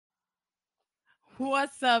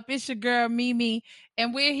What's up? It's your girl Mimi,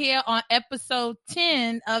 and we're here on episode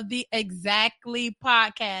 10 of the Exactly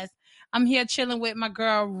podcast. I'm here chilling with my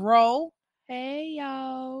girl Ro. Hey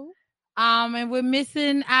y'all. And we're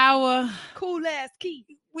missing our Cool ass Keith.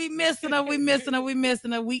 We missing her.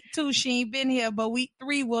 Week 2, she ain't been here, but week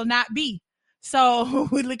 3 will not be. So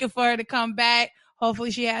we're looking for her to come back.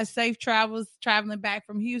 Hopefully she has safe travels traveling back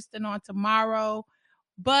from Houston on tomorrow.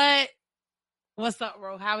 But what's up,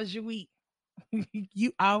 Ro? How was your week?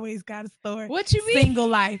 You always got a story. What you mean? Single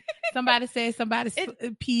life. Somebody said somebody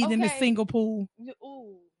peed in the single pool.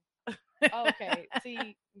 Ooh. Okay.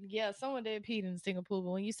 See, yeah, someone did peed in the single pool,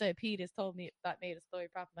 but when you said peed, it's made a story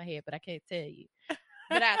pop in my head, but I can't tell you.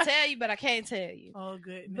 But I tell you, but I can't tell you. Oh,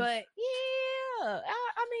 goodness. But yeah,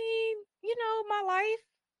 I mean, my life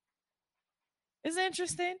is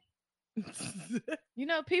interesting.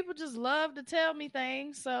 People just love to tell me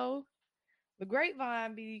things, so the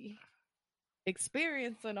grapevine be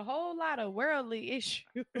experiencing a whole lot of worldly issues.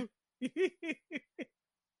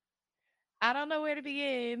 I don't know where to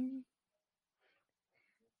begin.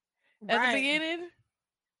 At the beginning,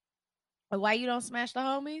 why you don't smash the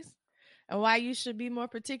homies, and why you should be more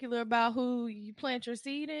particular about who you plant your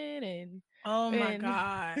seed in, and my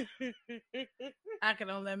God, I can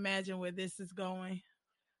only imagine where this is going.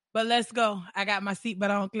 But let's go. I got my seatbelt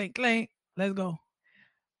on. Clink, clink. Let's go.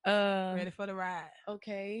 Ready for the ride.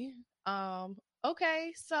 Okay.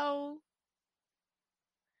 Okay. So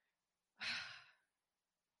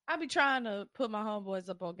I be trying to put my homeboys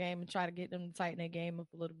up on game and try to get them to tighten their game up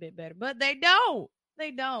a little bit better, but they don't.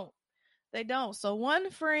 So one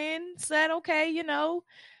friend said, okay,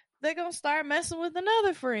 they're going to start messing with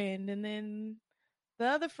another friend. And then the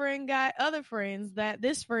other friend got other friends that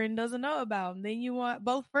this friend doesn't know about. And then you want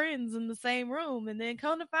both friends in the same room. And then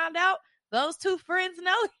come to find out, those two friends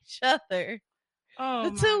know each other. Oh,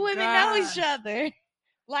 the two women know each other.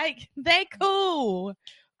 Like, they cool.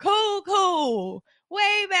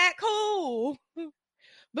 Way back cool.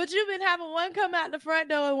 But you've been having one come out the front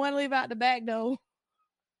door and one leave out the back door.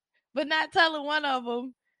 But not telling one of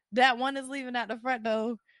them that one is leaving out the front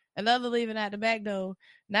door and the other leaving out the back door.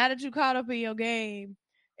 Now that you caught up in your game,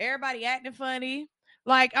 everybody acting funny.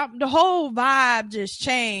 Like, the whole vibe just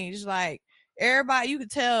changed. Like, everybody, you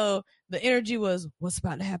could tell the energy was, what's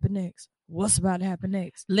about to happen next? What's about to happen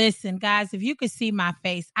next? Listen, guys, if you could see my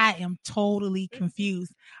face, I am totally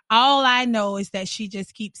confused. All I know is that she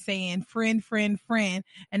just keeps saying friend,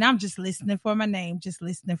 and I'm just listening for my name,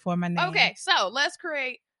 Okay, so let's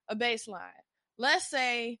create a baseline. Let's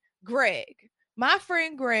say Greg. My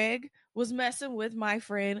friend Greg was messing with my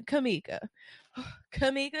friend Kamika.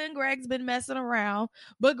 Kamika and Greg's been messing around,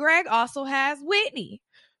 but Greg also has Whitney.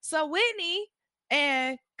 So Whitney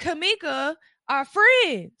and Kamika are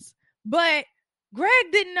friends, but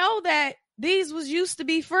Greg didn't know that these was used to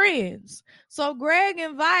be friends. So Greg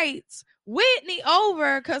invites Whitney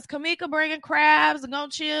over because Kamika bringing crabs and gonna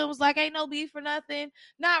chill. Was like, ain't no beef or nothing.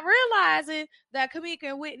 Not realizing that Kamika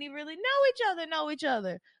and Whitney really know each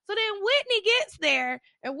other. So then Whitney gets there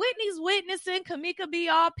and Whitney's witnessing Kamika be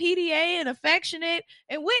all PDA and affectionate.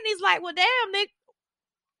 And Whitney's like, well, damn, Nick,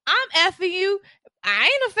 I'm effing you. I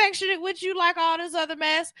ain't affectionate with you like all this other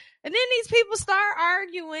mess. And then these people start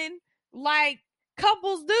arguing like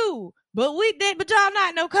couples do. But y'all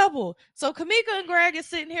not no couple. So Kamika and Greg is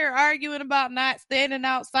sitting here arguing about not standing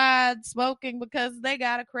outside smoking because they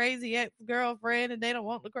got a crazy ex-girlfriend and they don't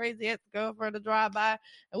want the crazy ex-girlfriend to drive by.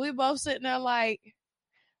 And we both sitting there like,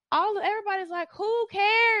 everybody's like, who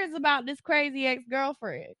cares about this crazy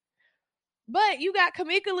ex-girlfriend? But you got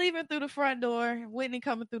Kamika leaving through the front door, Whitney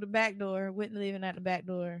coming through the back door, Whitney leaving at the back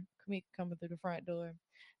door, Kamika coming through the front door.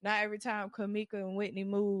 Now every time Kamika and Whitney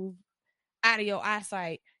move out of your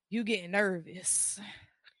eyesight, you getting nervous.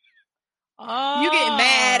 Oh. You getting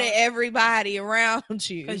mad at everybody around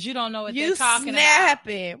you. Because you don't know what they're talking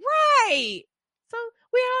snapping. about. Right. So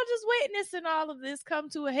we all just witnessing all of this come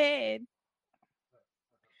to a head.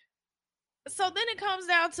 So then it comes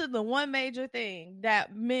down to the one major thing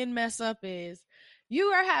that men mess up is you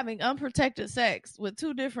are having unprotected sex with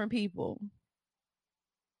two different people.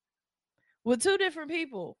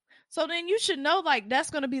 So then you should know, like, that's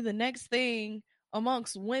going to be the next thing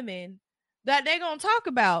amongst women that they're going to talk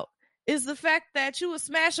about is the fact that you would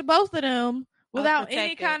smash both of them without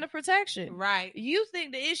any kind of protection. Right. You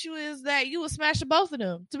think the issue is that you would smash both of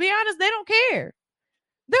them. To be honest, they don't care.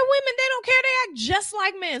 They're women. They don't care. They act just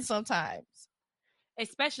like men sometimes.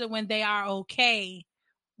 Especially when they are okay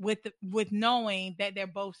with knowing that they're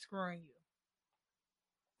both screwing you.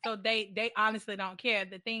 So they honestly don't care.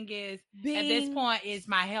 The thing is, at this point, is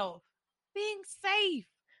my health. Being safe.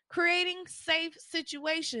 creating safe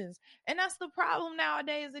situations. And that's the problem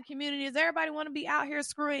nowadays in the community is everybody want to be out here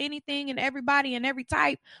screwing anything and everybody and every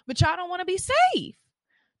type, but y'all don't want to be safe.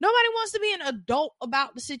 Nobody wants to be an adult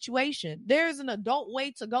about the situation. There's an adult way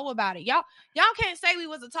to go about it. Y'all can't say we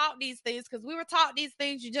wasn't taught these things because we were taught these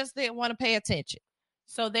things. You just didn't want to pay attention.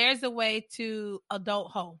 So there's a way to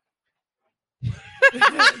adult hoe.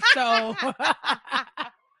 So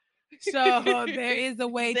there is a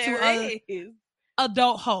way to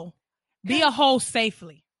adult hoe. Be a hoe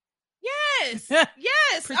safely. Yes.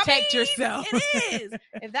 Yes. Protect yourself. It is.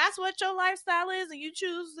 If that's what your lifestyle is and you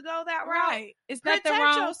choose to go that route, right. It's protect nothing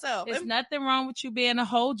wrong. yourself. It's nothing wrong with you being a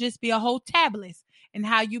hoe. Just be a hoe tabulous. And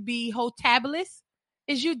how you be hoe tabulous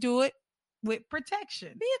is you do it with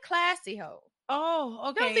protection. Be a classy hoe. Oh,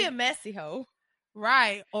 okay. Don't be a messy hoe.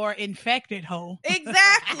 Right. Or infected hoe.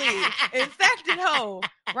 Exactly. Infected hoe.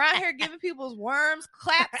 Right here giving people's worms,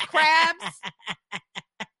 crabs.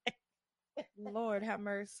 Lord have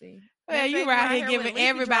mercy. Well, you right here giving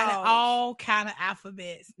everybody all kind of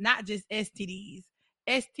alphabets, not just STDs.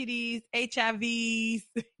 STDs, HIVs,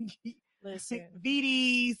 listen,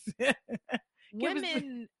 VDs.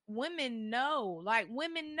 Women know. Like,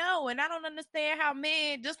 women know. And I don't understand how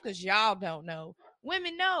men, just because y'all don't know,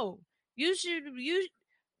 women know.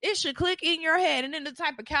 It should click in your head. And then the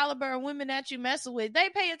type of caliber of women that you messing with, they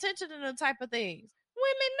pay attention to the type of things.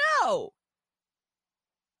 Women know.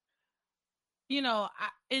 You know,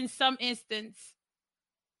 in some instance,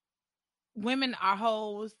 women are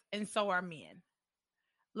hoes and so are men.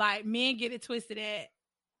 Like, men get it twisted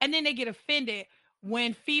and then they get offended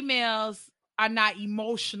when females are not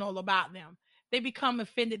emotional about them. They become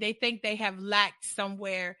offended. They think they have lacked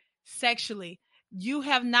somewhere sexually. You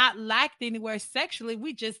have not lacked anywhere sexually.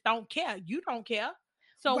 We just don't care. You don't care.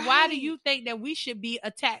 So why do you think that we should be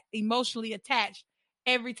emotionally attached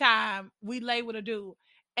every time we lay with a dude?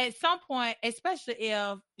 At some point, especially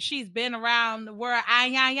if she's been around the world,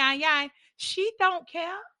 she don't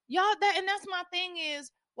care. Y'all, and that's my thing is,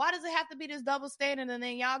 why does it have to be this double standard? And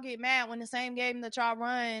then y'all get mad when the same game that y'all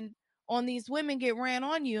run on these women get ran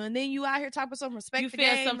on you. And then you out here talking some respect. You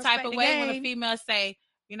feel some type of way when a female say,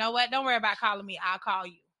 you know what, don't worry about calling me. I'll call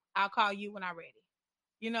you. I'll call you when I'm ready.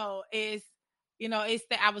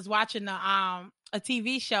 I was watching a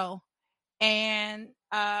TV show and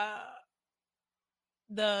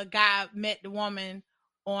the guy met the woman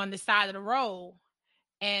on the side of the road,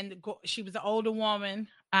 and she was an older woman,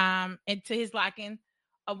 and to his liking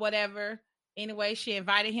or whatever. Anyway, she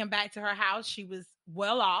invited him back to her house. She was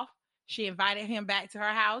well off. She invited him back to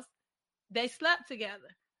her house. They slept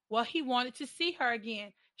together. Well, he wanted to see her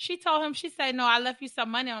again. She told him, she said, no, I left you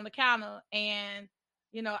some money on the counter, and,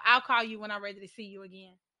 I'll call you when I'm ready to see you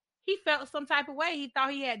again. He felt some type of way. He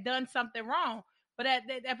thought he had done something wrong. But at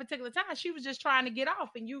that particular time, she was just trying to get off,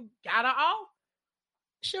 and you got her off.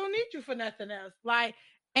 She don't need you for nothing else.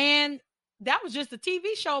 And that was just a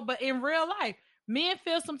TV show, but in real life, men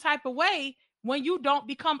feel some type of way when you don't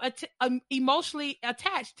become emotionally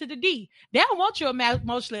attached to the D. They don't want you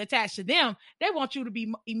emotionally attached to them. They want you to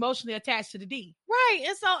be emotionally attached to the D. Right.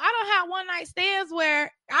 And so I don't have one night stands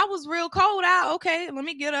where I was real cold out. Okay, let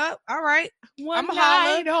me get up. All right. I'm a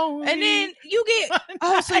holler. And then you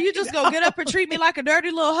get, so you just go get up and treat me like a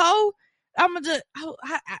dirty little hoe? I'm gonna just,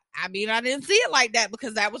 I mean, I didn't see it like that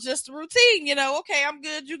because that was just a routine, Okay, I'm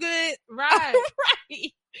good. You good? Right.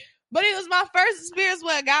 Right. But it was my first experience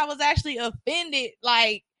where a guy was actually offended.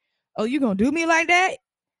 Like, oh, you gonna do me like that?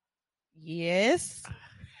 Yes.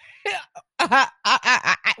 I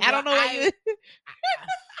don't know what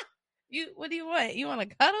what do you want? You want to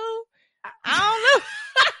cuddle? I don't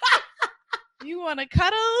know. You want to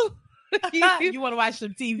cuddle? You want to watch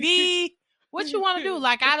some TV? What you want to do?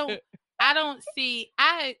 Like, I don't see.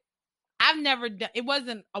 I've never done. It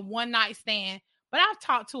wasn't a one night stand, but I've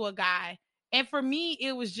talked to a guy. And for me,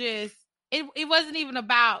 it was just, it wasn't even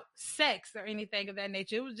about sex or anything of that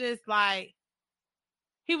nature. It was just like,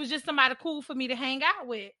 he was just somebody cool for me to hang out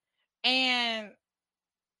with. And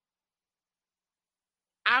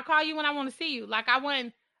I'll call you when I want to see you. Like, I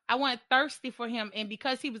wasn't thirsty for him. And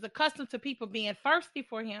because he was accustomed to people being thirsty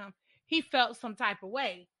for him, he felt some type of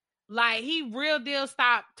way. Like, he real deal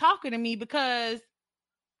stopped talking to me because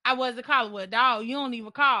I wasn't calling. Well, dog, you don't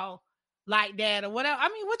even call like that or whatever. I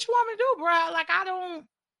mean, what you want me to do, bro? Like,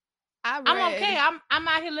 I'm okay. I'm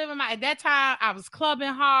out here living at that time, I was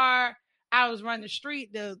clubbing hard. I was running the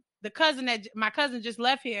street. My cousin just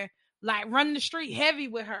left here, like, running the street heavy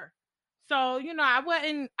with her. So, I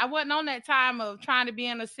wasn't on that time of trying to be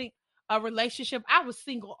in a relationship. I was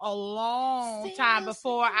single a long time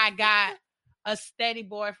before I got a steady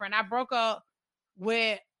boyfriend. I broke up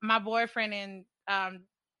with my boyfriend in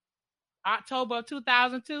October of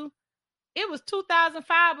 2002. It was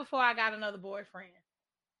 2005 before I got another boyfriend.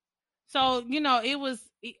 So,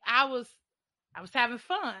 I was having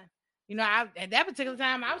fun. At that particular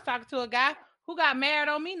time, I was talking to a guy who got married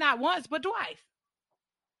on me not once, but twice.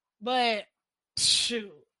 But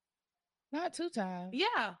shoot. Not 2 times.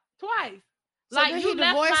 Yeah, twice. So like did you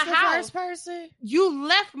left my the house. First person? You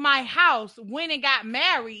left my house, went and got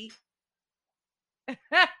married,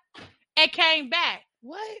 and came back.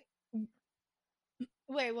 What?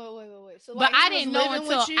 Wait. So, but I didn't know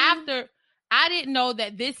until after. I didn't know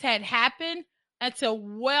that this had happened until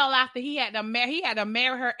well after he had to marry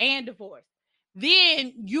her and divorce.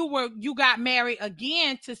 Then you got married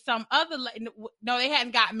again to some other lady. No, they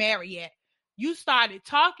hadn't got married yet. You started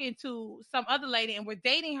talking to some other lady and were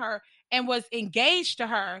dating her and was engaged to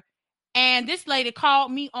her. And this lady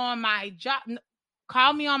called me on my job.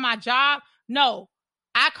 No,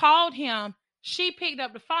 I called him. She picked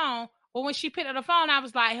up the phone. But when she picked up the phone, I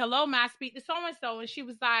was like, hello, may I speak to so-and-so? And she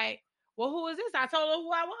was like, well, who is this? I told her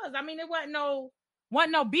who I was. I mean, it wasn't no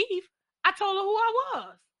beef. I told her who I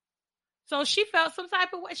was. So she felt some type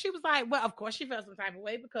of way. She was like, well, of course she felt some type of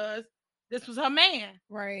way because this was her man.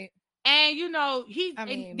 Right. And,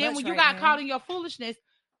 then when you got caught in your foolishness,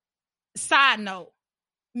 side note,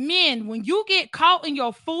 men, when you get caught in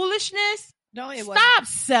your foolishness, stop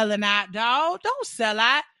selling out, dog. Don't sell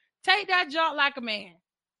out. Take that junk like a man.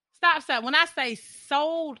 Stop selling. When I say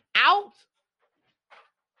sold out.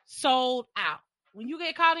 When you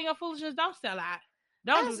get caught in your foolishness, don't sell out.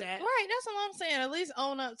 Don't do that. Right. That's what I'm saying. At least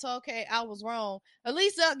own up to, okay, I was wrong. At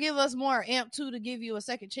least they'll give us more amp too to give you a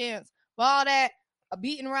second chance. But all that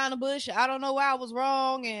beating around the bush, I don't know why I was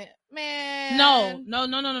wrong. And man.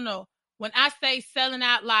 No. When I say selling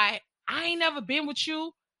out, like, I ain't never been with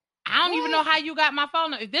you. I don't even know how you got my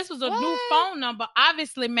phone number. If this was a new phone number,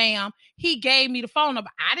 obviously, ma'am, he gave me the phone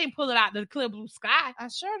number. I didn't pull it out of the clear blue sky. I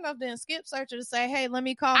sure enough didn't skip searcher to say, hey, let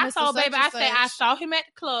me call Mr. I told baby, I saw him at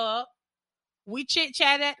the club. We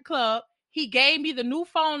chit-chatted at the club. He gave me the new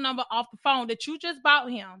phone number off the phone that you just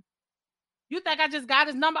bought him. You think I just got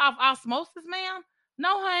his number off osmosis, ma'am?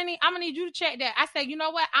 No, honey. I'm going to need you to check that. I said, you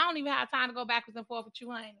know what? I don't even have time to go backwards and forth with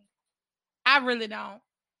you, honey. I really don't.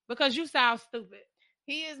 Because you sound stupid.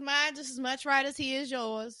 He is mine just as much right as he is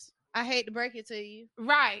yours. I hate to break it to you.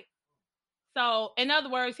 Right. So, in other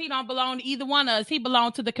words, he don't belong to either one of us. He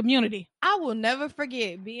belongs to the community. I will never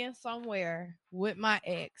forget being somewhere with my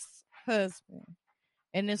ex-husband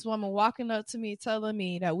and this woman walking up to me telling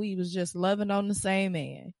me that we was just loving on the same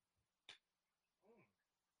man.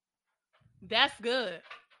 That's good.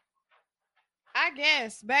 I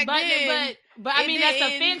guess back then. But I mean, that's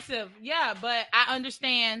offensive. Yeah, but I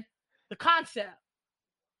understand the concept.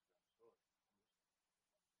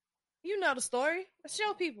 You know the story.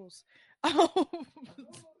 Show people's.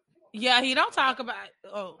 Yeah, he don't talk about.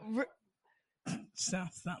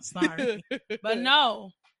 Sorry, but no.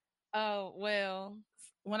 Oh well.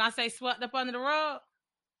 When I say swept up under the rug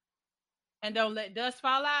and don't let dust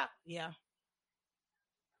fall out, yeah.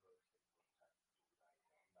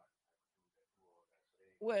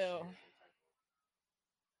 Well.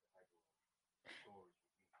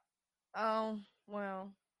 Well.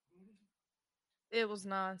 It was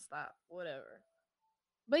nonstop, whatever.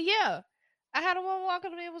 But yeah, I had a woman walk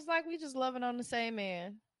up to me. It was like we just loving on the same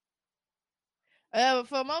man.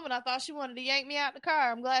 For a moment, I thought she wanted to yank me out the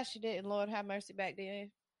car. I'm glad she didn't. Lord have mercy back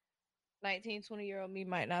then. 19, 20-year-old me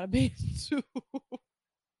might not have been too.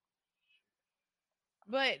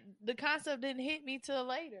 But the concept didn't hit me till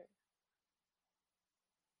later.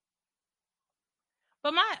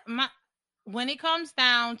 But my when it comes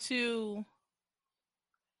down to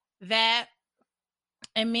that,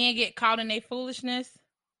 and men get caught in their foolishness,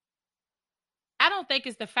 I don't think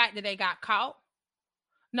it's the fact that they got caught.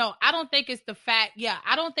 No, I don't think it's the fact. Yeah,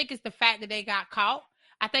 I don't think it's the fact that they got caught.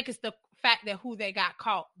 I think it's the fact that who they got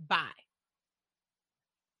caught by.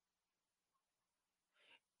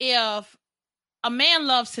 If a man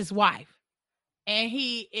loves his wife and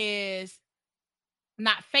he is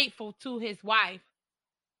not faithful to his wife,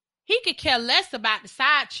 he could care less about the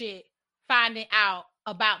side chick finding out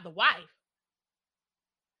about the wife.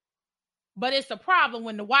 But it's a problem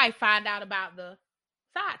when the wife find out about the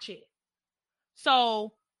side chick.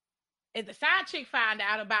 So if the side chick find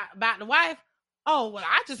out about the wife, oh, well,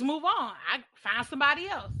 I just move on. I find somebody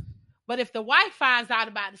else. But if the wife finds out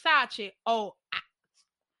about the side chick, oh,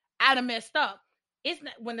 I done messed up. It's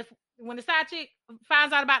not, when the side chick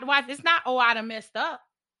finds out about the wife, it's not, oh, I done messed up.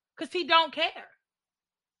 Because he don't care.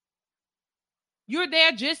 You're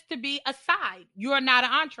there just to be a side. You are not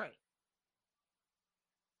an entree.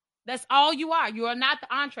 That's all you are. You are not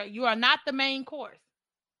the entree. You are not the main course.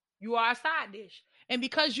 You are a side dish. And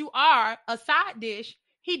because you are a side dish,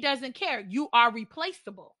 he doesn't care. You are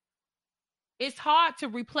replaceable. It's hard to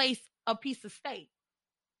replace a piece of steak.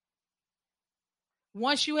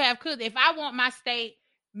 Once you have cooked, if I want my steak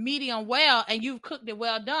medium well and you've cooked it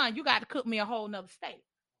well done, you got to cook me a whole nother steak.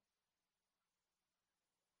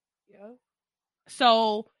 Yeah.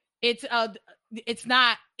 So it's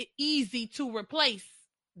not easy to replace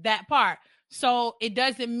that part. So it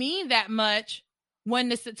doesn't mean that much when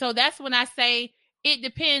this. So that's when I say it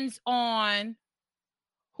depends on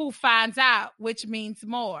who finds out, which means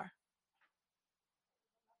more.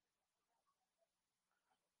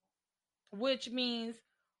 Which means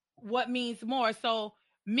what means more. So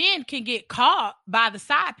men can get caught by the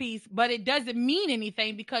side piece, but it doesn't mean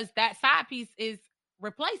anything because that side piece is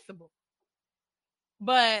replaceable.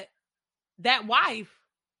 But that wife,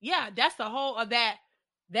 yeah, that's a whole of that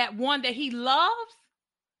one that he loves.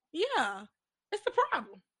 Yeah, it's a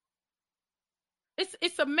problem.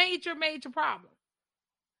 It's a major problem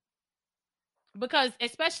because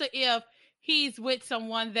especially if he's with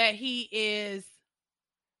someone that he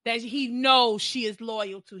knows she is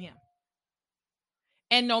loyal to him.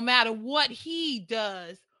 And no matter what he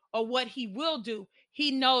does or what he will do,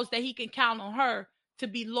 he knows that he can count on her to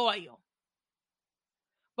be loyal.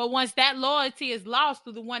 But once that loyalty is lost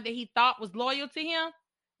to the one that he thought was loyal to him,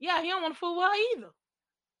 yeah, he don't want to fool with her either.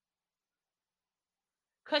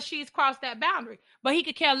 Because she's crossed that boundary. But he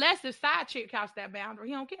could care less if side chick crossed that boundary.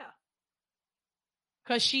 He don't care.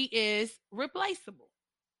 Because she is replaceable.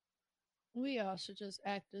 We all should just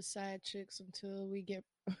act as side chicks until we get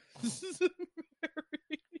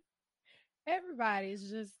everybody's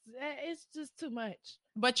just, it's just too much.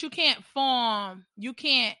 But you can't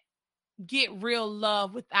get real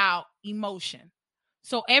love without emotion.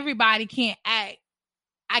 So everybody can't act.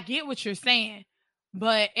 I get what you're saying,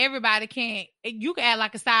 but everybody can't. You can act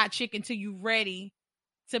like a side chick until you're ready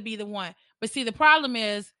to be the one. But see, the problem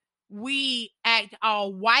is we act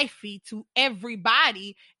all wifey to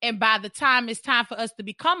everybody, and by the time it's time for us to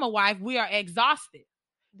become a wife, we are exhausted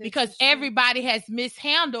because everybody has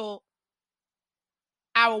mishandled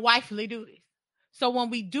our wifely duties. So when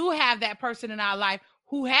we do have that person in our life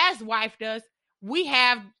who has wifed us, we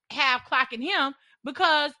have clocking him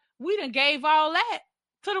because we done gave all that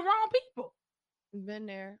to the wrong people. Been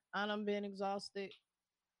there. I done been exhausted.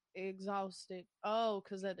 Oh,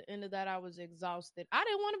 because at the end of that, I was exhausted. I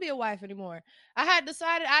didn't want to be a wife anymore. I had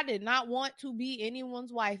decided I did not want to be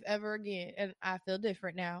anyone's wife ever again. And I feel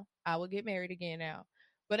different now. I would get married again now.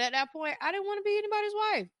 But at that point, I didn't want to be anybody's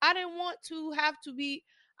wife. I didn't want to have to be,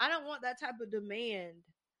 I don't want that type of demand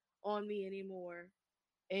on me anymore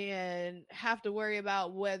and have to worry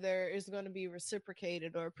about whether it's going to be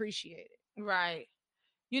reciprocated or appreciated. Right.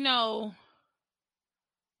 You know,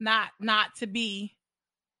 not to be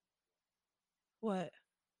what?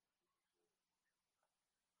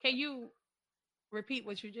 Can you repeat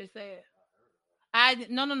what you just said?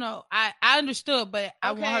 No. I understood, but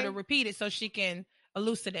I want her to repeat it so she can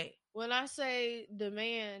elucidate. When I say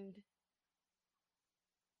demand,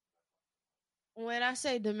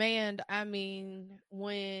 I mean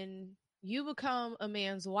when you become a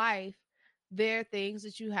man's wife, there are things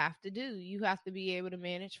that you have to do. You have to be able to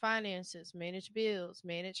manage finances, manage bills,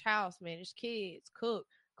 manage house, manage kids, cook,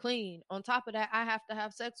 clean. On top of that, I have to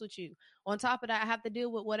have sex with you. On top of that, I have to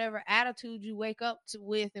deal with whatever attitude you wake up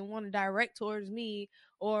with and want to direct towards me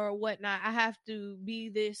or whatnot. I have to be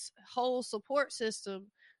this whole support system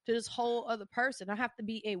to this whole other person. I have to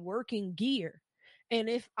be a working gear. And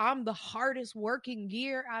if I'm the hardest working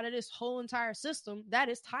gear out of this whole entire system, that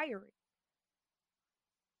is tiring.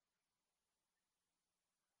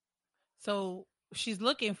 So she's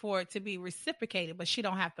looking for it to be reciprocated, but she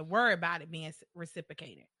don't have to worry about it being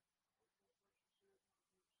reciprocated.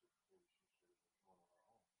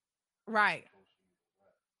 Right.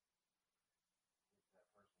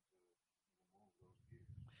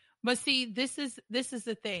 But see, this is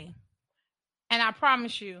the thing. And I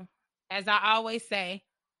promise you, as I always say,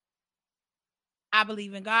 I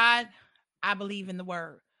believe in God. I believe in the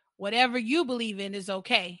word. Whatever you believe in is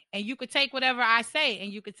okay. And you could take whatever I say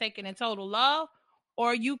and you could take it in total love,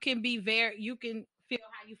 or you can you can feel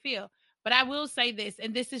how you feel. But I will say this,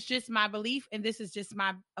 and this is just my belief and this is just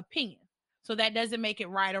my opinion. So that doesn't make it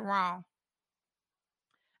right or wrong.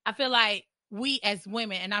 I feel like we as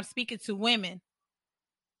women, and I'm speaking to women,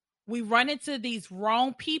 we run into these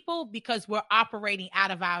wrong people because we're operating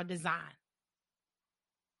out of our design.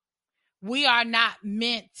 We are not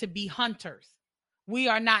meant to be hunters. We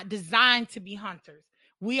are not designed to be hunters.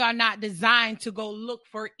 We are not designed to go look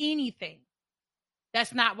for anything.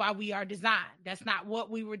 That's not why we are designed. That's not what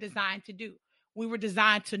we were designed to do. We were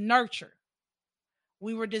designed to nurture.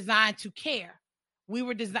 We were designed to care.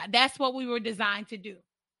 That's what we were designed to do.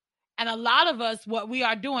 And a lot of us, what we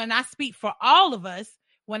are doing, I speak for all of us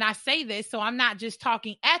when I say this, so I'm not just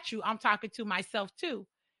talking at you, I'm talking to myself too.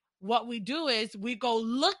 What we do is we go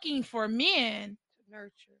looking for men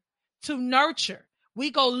to nurture. We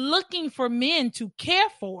go looking for men to care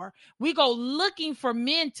for. We go looking for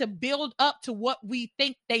men to build up to what we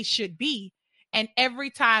think they should be. And every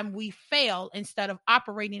time we fail, instead of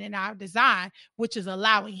operating in our design, which is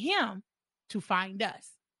allowing him to find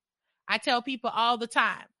us. I tell people all the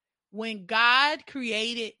time, when God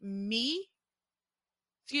created me,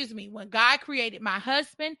 when God created my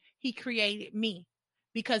husband, he created me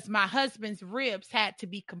because my husband's ribs had to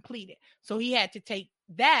be completed. So he had to take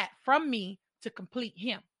that from me to complete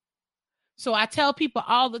him. So I tell people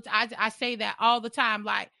I say that all the time,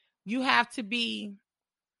 like you have to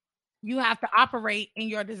operate in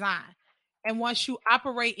your design. And once you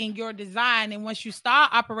operate in your design, and once you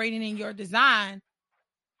start operating in your design,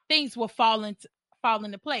 things will fall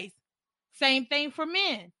into place. Same thing for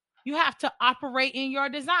men. You have to operate in your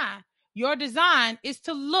design. Your design is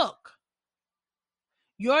to look.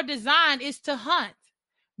 Your design is to hunt.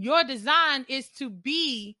 Your design is to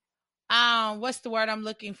be, what's the word I'm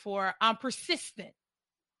looking for? Persistent.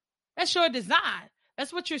 That's your design.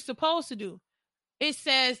 That's what you're supposed to do. It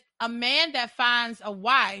says a man that finds a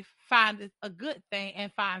wife finds a good thing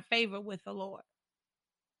and find favor with the Lord.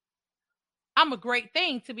 I'm a great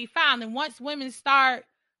thing to be found. And once women start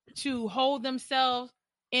to hold themselves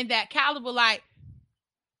in that caliber, like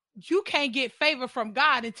you can't get favor from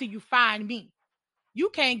God until you find me. You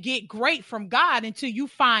can't get great from God until you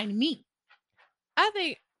find me. I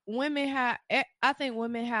think women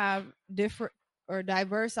have different or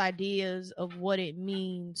diverse ideas of what it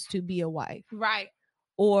means to be a wife. Right.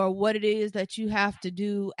 Or what it is that you have to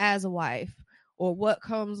do as a wife, or what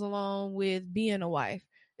comes along with being a wife.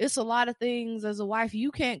 It's a lot of things as a wife.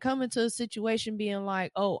 You can't come into a situation being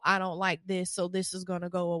like, oh, I don't like this, so this is going to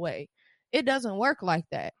go away. It doesn't work like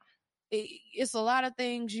that. It's a lot of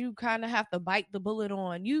things you kind of have to bite the bullet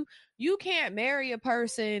on. You can't marry a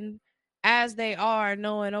person as they are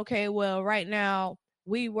knowing, okay, well, right now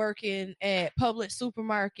we working at Publix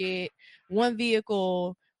supermarket, one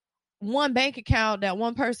vehicle, one bank account that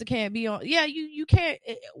one person can't be on. Yeah, you can't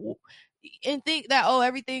and think that, oh,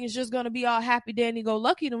 everything is just going to be all happy dandy go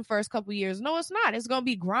lucky them first couple years. No, it's not. It's going to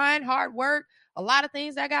be grind, hard work, a lot of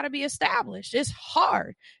things that got to be established. It's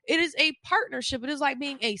hard. It is a partnership. It is like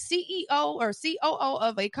being a CEO or COO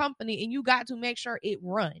of a company, and you got to make sure it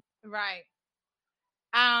runs. Right.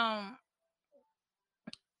 I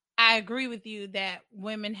agree with you that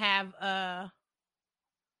women have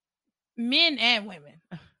men and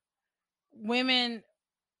women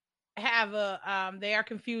have they are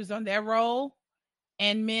confused on their role,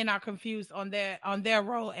 and men are confused on their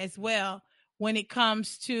role as well when it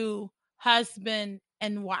comes to husband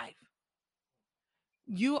and wife.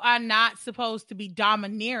 You are not supposed to be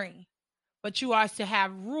domineering, but you are to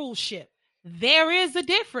have ruleship. There is a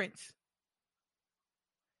difference.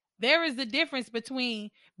 There is a difference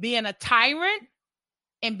between being a tyrant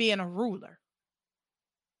and being a ruler.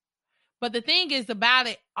 But the thing is about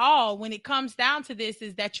it all, when it comes down to this,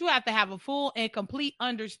 is that you have to have a full and complete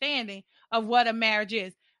understanding of what a marriage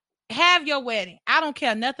is. Have your wedding. I don't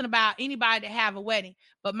care nothing about anybody that have a wedding.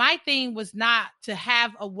 But my thing was not to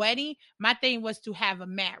have a wedding. My thing was to have a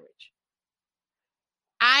marriage.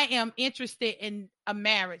 I am interested in a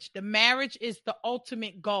marriage. The marriage is the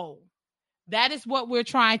ultimate goal. That is what we're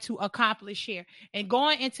trying to accomplish here. And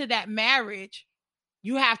going into that marriage,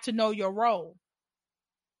 you have to know your role.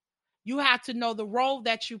 You have to know the role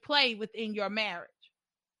that you play within your marriage.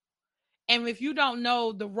 And if you don't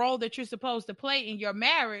know the role that you're supposed to play in your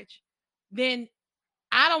marriage, then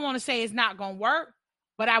I don't want to say it's not going to work,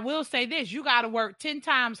 but I will say this: you got to work 10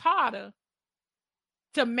 times harder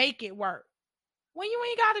to make it work. When you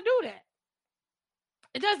ain't got to do that.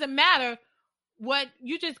 It doesn't matter what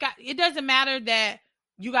you just got. It doesn't matter that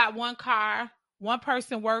you got one car, one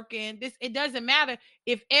person working. It doesn't matter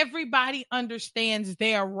if everybody understands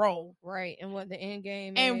their role. Right. And what the end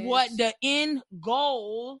game and is. What the end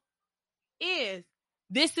goal is.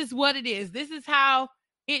 This is what it is. This is how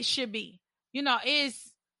it should be. You know,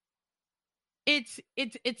 it's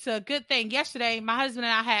a good thing. Yesterday, my husband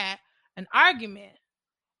and I had an argument,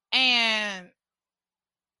 and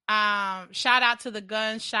shout out to the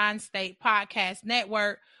Gunshine State Podcast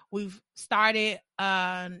Network. We've started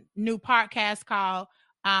a new podcast called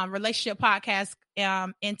Relationship Podcast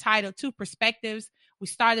entitled Two Perspectives. We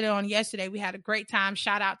started it on yesterday. We had a great time.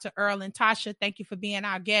 Shout out to Earl and Tasha. Thank you for being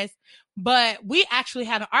our guest. But we actually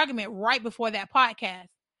had an argument right before that podcast.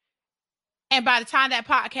 And by the time that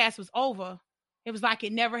podcast was over, it was like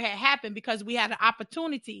it never had happened because we had an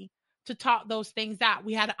opportunity to talk those things out.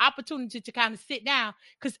 We had an opportunity to kind of sit down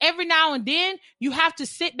because every now and then you have to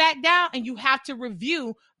sit back down and you have to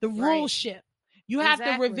review the ruleship. You have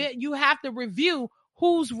to review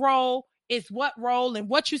whose role is what role and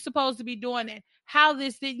what you're supposed to be doing and how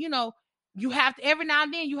this, you have to, every now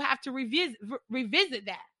and then you have to revisit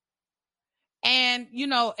that. And,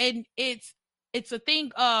 and it's a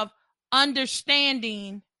thing of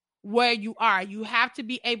understanding where you are. You have to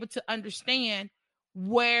be able to understand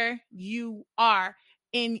where you are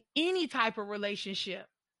in any type of relationship,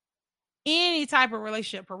 parental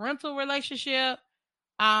relationship,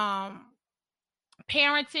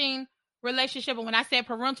 parenting relationship. And when I say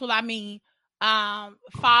parental, I mean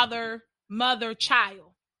father, mother,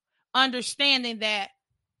 child. Understanding that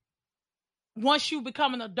once you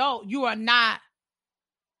become an adult, you are not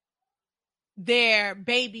their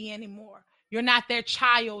baby anymore. You're not their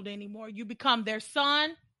child anymore. You become their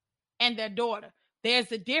son and their daughter.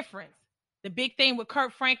 There's a difference. The big thing with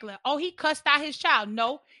Kirk Franklin, he cussed out his child.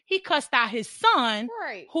 No, he cussed out his son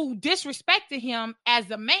who disrespected him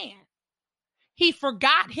as a man. He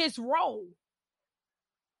forgot his role.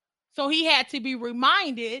 So he had to be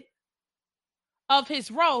reminded of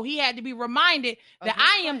his role. He had to be reminded that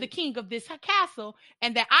I am the king of this castle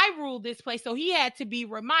and that I rule this place. So he had to be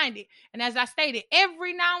reminded. And as I stated,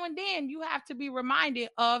 every now and then you have to be reminded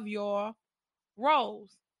of your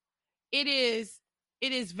roles. It is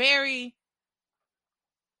very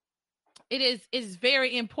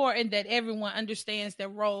important that everyone understands their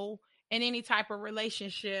role in any type of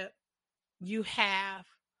relationship you have.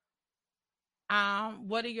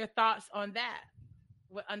 What are your thoughts on that?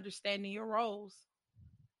 With understanding your roles?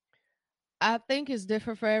 I think it's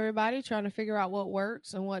different for everybody, trying to figure out what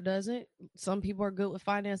works and what doesn't. Some people are good with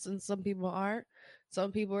finance and some people aren't.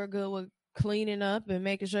 Some people are good with cleaning up and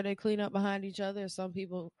making sure they clean up behind each other. Some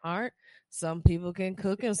people aren't. Some people can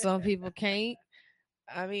cook and some people can't.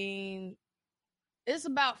 I mean, it's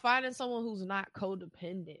about finding someone who's not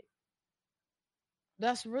codependent.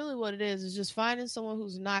 That's really what it is. It's just finding someone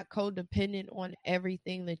who's not codependent on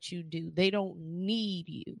everything that you do. They don't need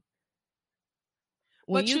you.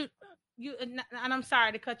 When you and I'm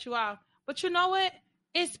sorry to cut you off, but you know what?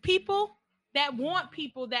 It's people that want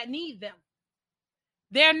people that need them.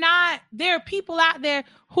 There are people out there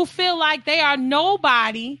who feel like they are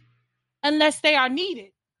nobody unless they are needed.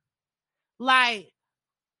 Like,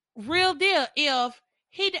 real deal. If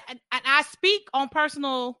and I speak on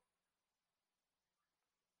personal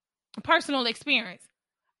experience.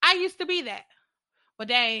 I used to be that. But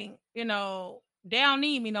they don't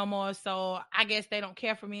need me no more. So I guess they don't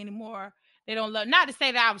care for me anymore. They don't love, not to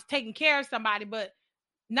say that I was taking care of somebody, but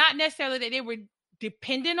not necessarily that they were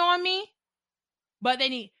dependent on me, but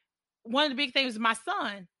one of the big things was my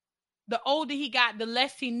son. The older he got, the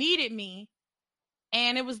less he needed me.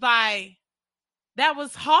 And it was like, that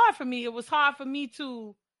was hard for me. It was hard for me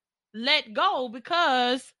to let go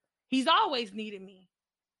because he's always needed me.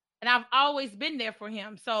 And I've always been there for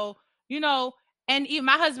him. So, and even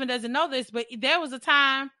my husband doesn't know this, but there was a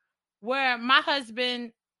time where my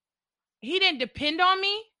husband, he didn't depend on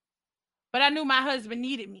me, but I knew my husband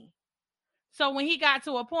needed me. So when he got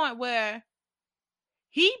to a point where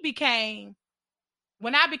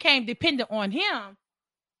when I became dependent on him,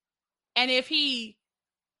 and if he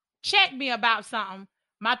checked me about something,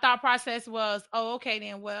 my thought process was, oh, okay,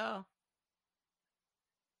 then, well,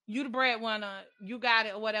 you the breadwinner, you got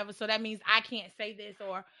it or whatever. So that means I can't say this,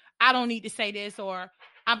 or I don't need to say this, or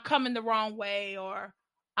I'm coming the wrong way, or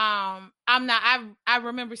I'm not. I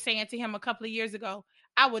remember saying to him a couple of years ago,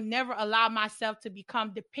 I would never allow myself to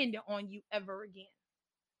become dependent on you ever again.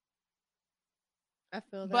 I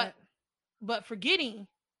feel that. But forgetting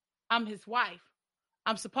I'm his wife.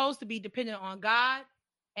 I'm supposed to be dependent on God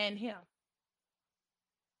and him.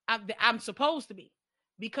 I'm supposed to be,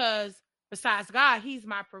 because besides God, he's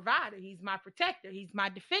my provider. He's my protector. He's my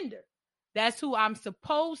defender. That's who I'm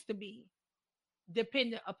supposed to be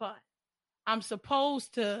dependent upon. I'm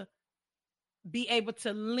supposed to be able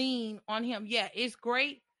to lean on him. Yeah, it's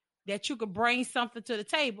great that you could bring something to the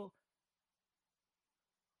table,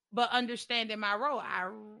 but understanding my role,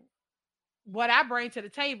 what I bring to the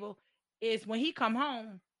table is when he come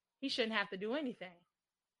home, he shouldn't have to do anything.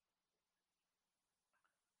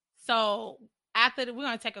 So after we're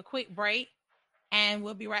going to take a quick break and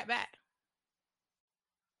we'll be right back.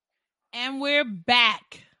 And we're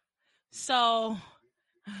back. So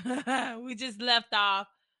we just left off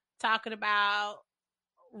talking about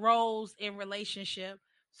roles in relationship.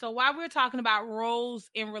 So while we're talking about roles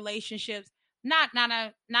in relationships, not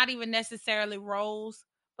even necessarily roles,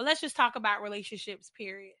 but let's just talk about relationships,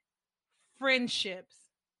 period. Friendships.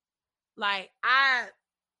 Like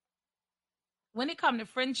when it comes to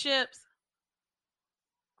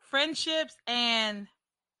friendships and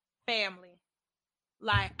family.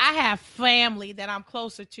 Like I have family that I'm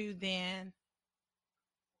closer to than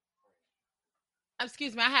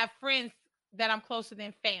excuse me, I have friends that I'm closer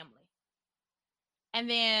than family. And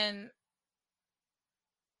then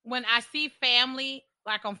when I see family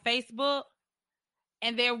like on Facebook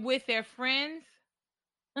and they're with their friends,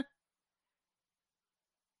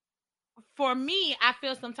 for me, I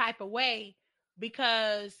feel some type of way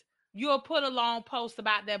because you'll put a long post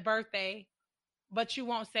about their birthday, but you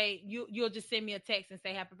won't say you'll just send me a text and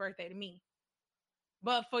say happy birthday to me.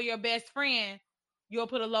 But for your best friend, you'll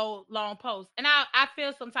put a long post. And I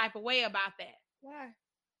feel some type of way about that. Why?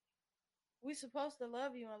 We supposed to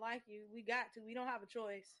love you and like you. We got to. We don't have a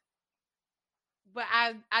choice. But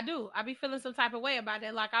I do. I be feeling some type of way about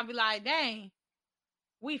that. Like I'll be like, dang,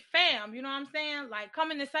 we fam, you know what I'm saying? Like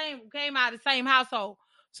came out of the same household.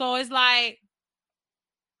 So it's like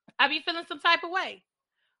I be feeling some type of way.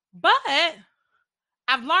 But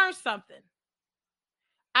I've learned something.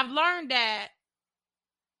 I've learned that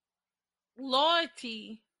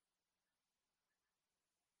loyalty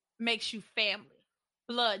makes you family.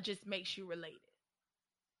 Blood just makes you related.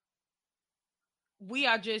 We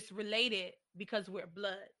are just related because we're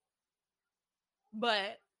blood.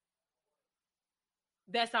 But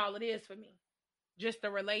that's all it is for me. Just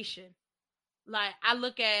a relation. Like I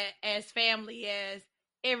look at as family as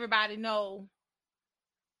everybody know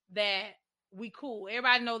that we cool.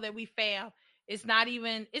 Everybody know that we fam. It's not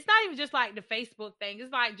even just like the Facebook thing.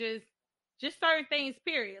 It's like just certain things,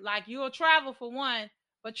 period. Like you'll travel for one,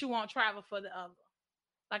 but you won't travel for the other.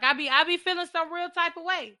 Like I be feeling some real type of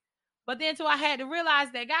way. But then too I had to realize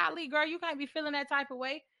that golly girl, you can't be feeling that type of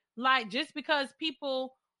way. Like just because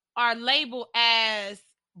people are labeled as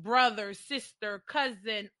brother, sister,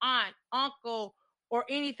 cousin, aunt, uncle, or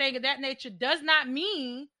anything of that nature does not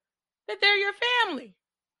mean that they're your family.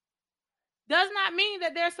 Does not mean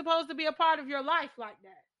that they're supposed to be a part of your life like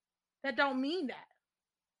that. That don't mean that.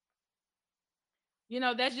 You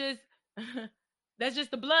know, that's just that's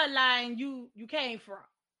just the bloodline you came from.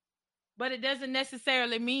 But it doesn't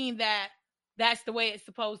necessarily mean that that's the way it's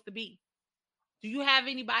supposed to be. Do you have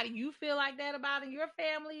anybody you feel like that about in your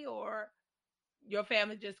family, or your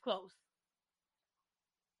family just close?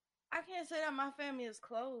 I can't say that my family is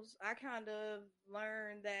close. I kind of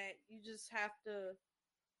learned that you just have to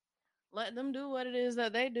let them do what it is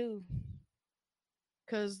that they do.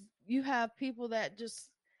 Because you have people that just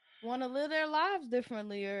want to live their lives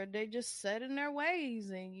differently, or they just set in their ways,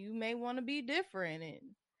 and you may want to be different. And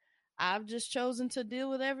I've just chosen to deal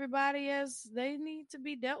with everybody as they need to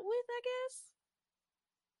be dealt with, I guess.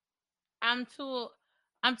 I'm to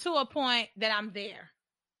I'm to a point that I'm there.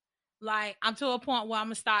 Like I'm to a point where I'm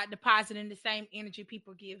gonna start depositing the same energy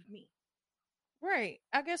people give me. Right.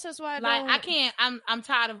 I guess that's why I Like I don't. can't. I'm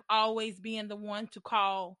tired of always being the one to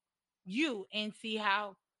call you and see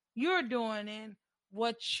how you're doing and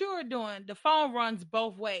what you're doing. The phone runs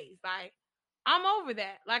both ways. Like I'm over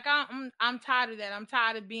that. Like I'm tired of that. I'm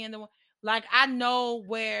tired of being the one. Like I know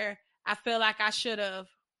where I feel like I should have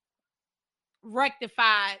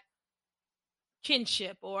rectified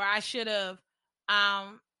kinship, or I should have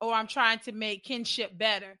or I'm trying to make kinship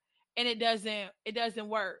better, and it doesn't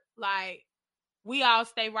work. Like we all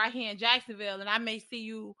stay right here in Jacksonville, and I may see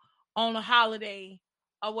you on a holiday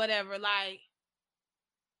or whatever. Like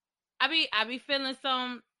I be feeling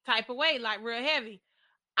some type of way, like real heavy.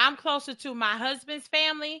 I'm closer to my husband's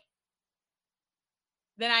family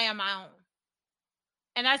than I am my own.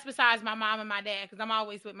 And that's besides my mom and my dad, because I'm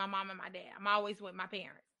always with my mom and my dad. I'm always with my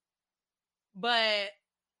parents. But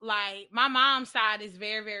like my mom's side is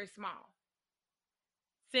very, very small.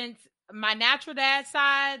 Since my natural dad's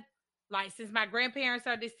side, like since my grandparents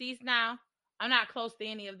are deceased now, I'm not close to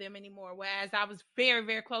any of them anymore. Whereas I was very,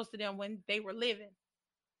 very close to them when they were living.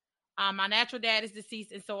 My natural dad is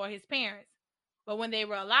deceased, and so are his parents. But when they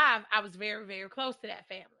were alive, I was very, very close to that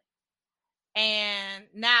family. And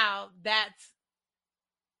now that's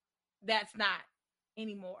not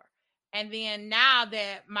anymore. And then now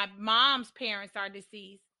that my mom's parents are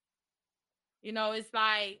deceased, it's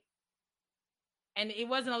like, and it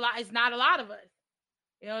wasn't a lot. It's not a lot of us.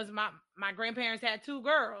 It's my grandparents had two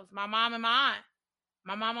girls, my mom and my aunt.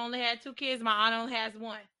 My mom only had two kids. My aunt only has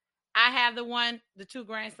one. I have the two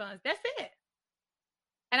grandsons. That's it.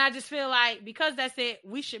 And I just feel like because that's it,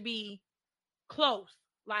 we should be close.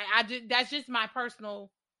 Like that's just my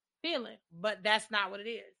personal feeling, but that's not what it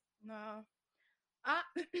is. No. I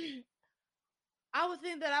I would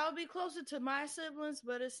think that I would be closer to my siblings,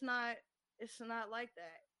 but it's not like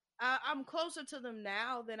that. I'm closer to them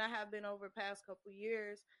now than I have been over the past couple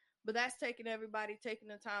years, but that's taking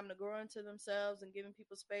the time to grow into themselves and giving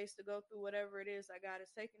people space to go through whatever it is that God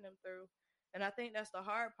is taking them through. And I think that's the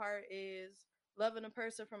hard part is loving a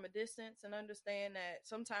person from a distance and understand that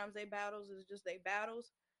sometimes they battles is just they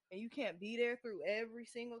battles and you can't be there through every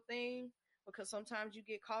single thing because sometimes you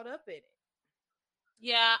get caught up in it.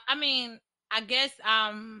 Yeah, I mean, I guess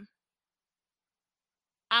I'm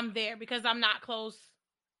there because I'm not close.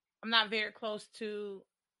 I'm not very close to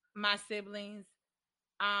my siblings.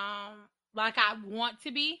 Like I want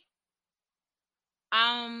to be.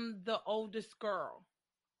 I'm the oldest girl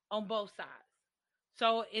on both sides.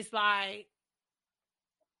 So it's like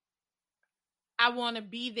I want to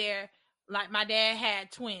be there. Like my dad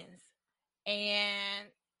had twins and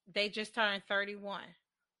they just turned 31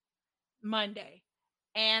 Monday.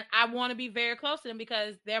 And I want to be very close to them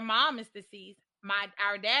because their mom is deceased.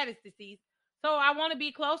 Our dad is deceased. So I want to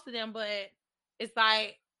be close to them, but it's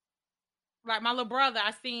like my little brother,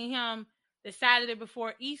 I seen him the Saturday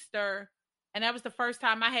before Easter, and that was the first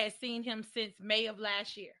time I had seen him since May of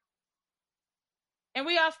last year. And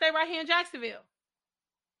we all stay right here in Jacksonville.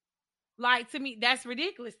 Like to me, that's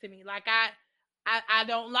ridiculous to me. Like I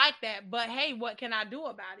don't like that. But hey, what can I do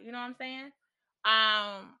about it? You know what I'm saying?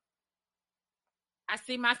 I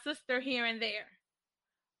see my sister here and there.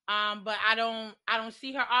 But I don't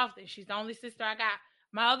see her often. She's the only sister I got.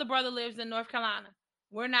 My other brother lives in North Carolina.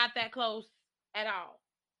 We're not that close at all.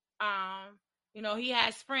 He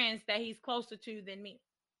has friends that he's closer to than me.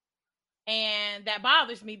 And that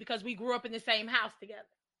bothers me because we grew up in the same house together.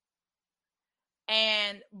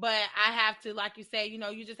 But I have to, like you say,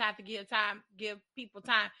 you just have to give people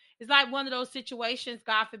time. It's like one of those situations,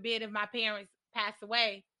 God forbid, if my parents pass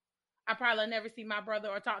away, I probably never see my brother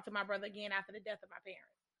or talk to my brother again after the death of my parents.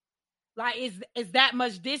 Like it's that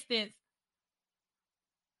much distance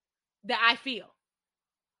that I feel.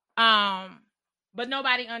 But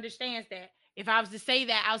nobody understands that. If I was to say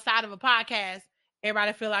that outside of a podcast,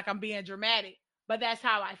 everybody feel like I'm being dramatic. But that's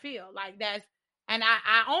how I feel. And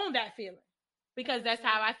I own that feeling because that's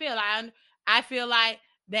how I feel. I feel like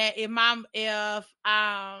that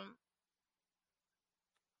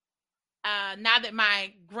now that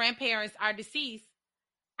my grandparents are deceased,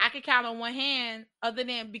 I could count on one hand, other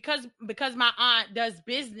than because my aunt does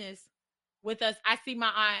business with us, I see my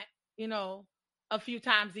aunt, a few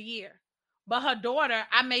times a year. But her daughter,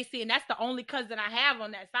 I may see, and that's the only cousin I have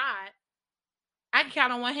on that side. I can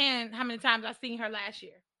count on one hand how many times I seen her last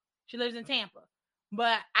year. She lives in Tampa.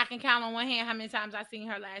 But I can count on one hand how many times I seen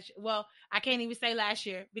her last year. Well, I can't even say last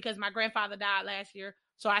year because my grandfather died last year.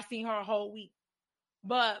 So I seen her a whole week.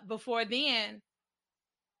 But before then,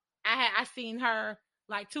 I seen her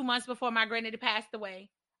like 2 months before my granddaddy passed away.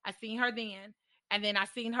 I seen her then. And then I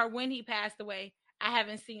seen her when he passed away. I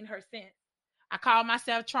haven't seen her since. I call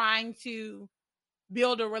myself trying to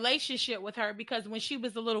build a relationship with her because when she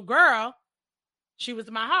was a little girl, she was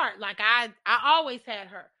my heart. Like I always had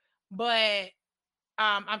her. But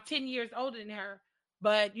I'm 10 years older than her.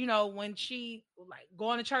 But when she like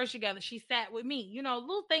going to church together, she sat with me.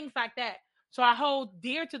 Little things like that. So I hold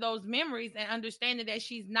dear to those memories and understanding that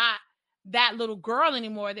she's not that little girl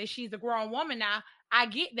anymore, that she's a grown woman now. I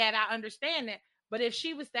get that. I understand that. But if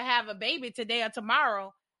she was to have a baby today or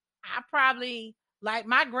tomorrow, I probably, like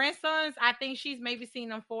my grandsons, I think she's maybe seen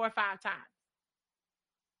them 4 or 5 times.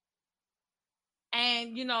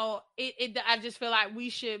 And I just feel like we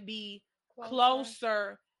should be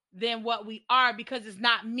closer than what we are because it's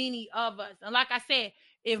not many of us. And like I said,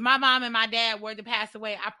 if my mom and my dad were to pass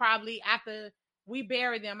away, I probably, after we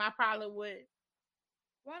bury them, I probably would.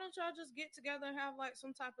 Why don't y'all just get together and have like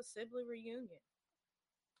some type of sibling reunion?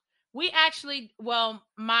 We actually, well,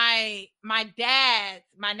 my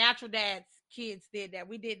natural dad's kids did that.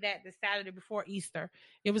 We did that the Saturday before Easter.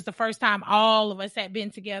 It was the first time all of us had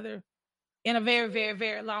been together in a very, very,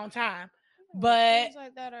 very long time. But things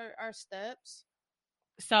like that are steps.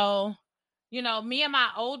 So, me and my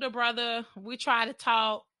older brother, we try to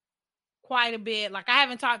talk quite a bit. Like I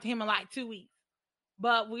haven't talked to him in like 2 weeks.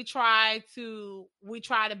 But we try to build, we're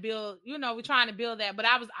trying to build that. But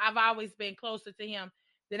I've always been closer to him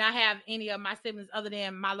than I have any of my siblings other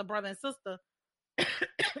than my little brother and sister.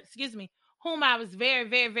 Excuse me, whom I was very,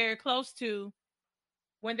 very, very close to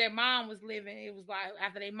when their mom was living. It was like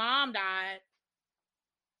after their mom died,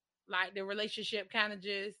 like the relationship kind of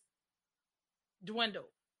just dwindled.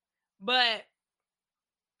 But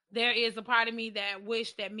there is a part of me that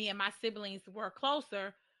wish that me and my siblings were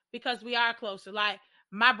closer because we are closer. Like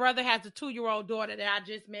My brother has a 2-year-old daughter that I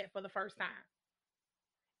just met for the first time.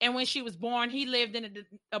 And when she was born, he lived in the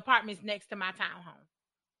apartments next to my townhome.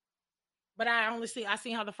 But I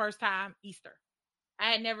seen her the first time Easter.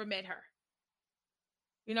 I had never met her.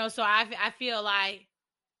 So I feel like,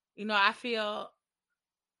 I feel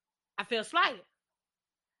slighted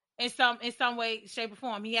in some way, shape, or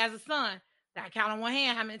form. He has a son that I count on one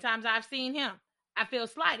hand how many times I've seen him. I feel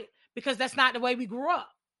slighted because that's not the way we grew up.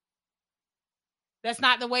 That's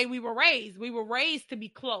not the way we were raised. We were raised to be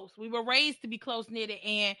close. We were raised to be close knitted,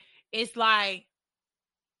 and it's like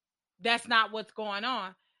that's not what's going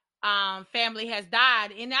on. Family has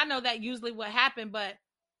died, and I know that usually what happened, but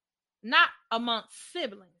not amongst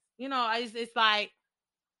siblings. It's like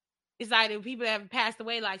if people have passed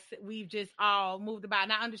away, like we've just all moved about.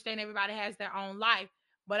 And I understand everybody has their own life,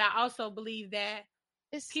 but I also believe that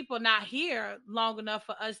people not here long enough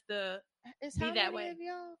for us to be that way. Of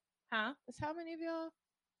y'all? Huh? It's how many of y'all?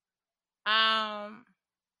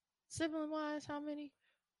 Sibling wise, how many?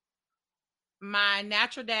 My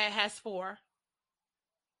natural dad has 4,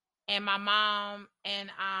 and my mom and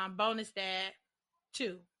bonus dad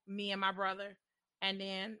 2. Me and my brother, and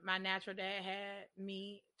then my natural dad had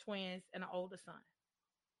me, twins, and an older son.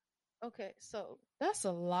 Okay, so that's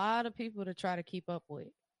a lot of people to try to keep up with.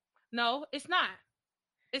 No, it's not.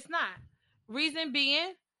 It's not. Reason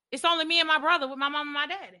being, it's only me and my brother with my mom and my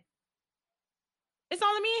daddy. It's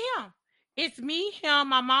only me and him. It's me, him,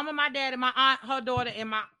 my mom and my dad, and my aunt, her daughter, and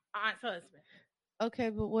my aunt's husband. Okay,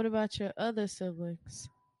 but what about your other siblings?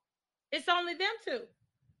 It's only them 2.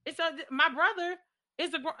 My brother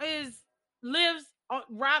lives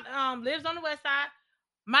on the west side.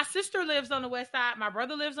 My sister lives on the west side. My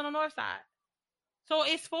brother lives on the north side. So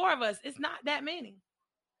it's 4 of us. It's not that many.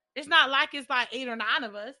 It's not like it's like 8 or 9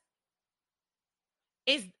 of us.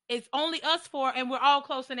 It's only us 4, and we're all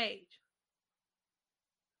close in age.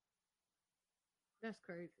 That's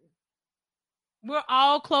crazy. We're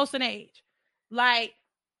all close in age. Like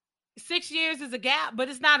 6 years is a gap, but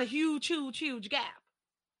it's not a huge gap.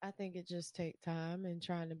 I think it just takes time and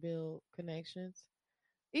trying to build connections.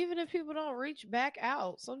 Even if people don't reach back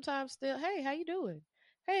out, sometimes still, hey, how you doing?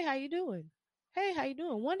 Hey, how you doing? Hey, how you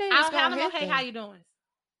doing? One day I it's don't have gonna no hit hey, them. how you doing?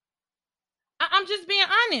 I'm just being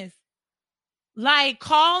honest. Like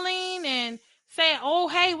calling and saying, "Oh,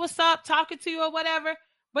 hey, what's up?" talking to you or whatever,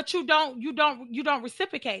 but you don't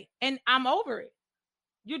reciprocate. And I'm over it.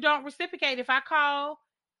 You don't reciprocate. If I call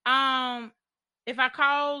and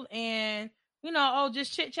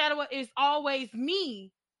just chit chat, it's always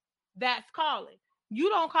me that's calling. You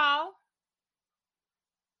don't call.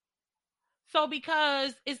 So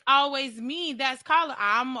because it's always me that's calling,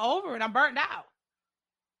 I'm over it. I'm burnt out.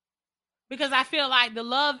 Because I feel like the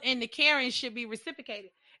love and the caring should be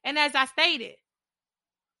reciprocated. And as I stated,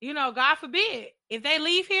 God forbid, if they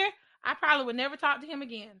leave here, I probably would never talk to him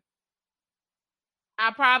again.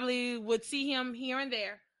 I probably would see him here and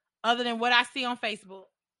there, other than what I see on Facebook.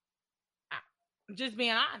 I'm just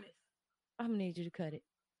being honest. I'm gonna need you to cut it.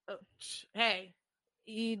 Hey.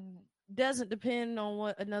 It doesn't depend on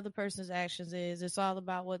what another person's actions is. It's all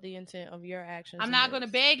about what the intent of your actions I'm not going to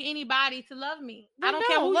beg anybody to love me. Then I don't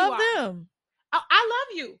care who love you are. them. I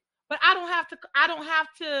love you, but I don't have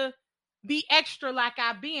to be extra like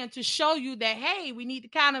I've been to show you that, hey, we need to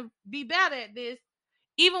kind of be better at this.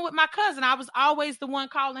 Even with my cousin, I was always the one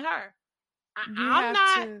calling her. I'm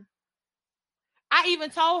not. I even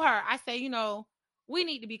told her, I say, we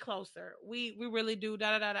need to be closer. We really do.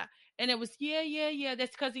 Da da da da. And it was yeah.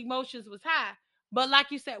 That's because emotions was high. But like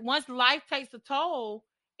you said, once life takes a toll,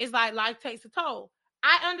 it's like life takes a toll.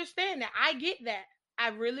 I understand that. I get that. I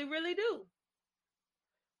really, really do.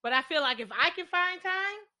 But I feel like if I can find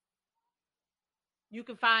time, you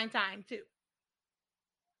can find time too.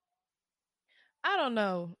 I don't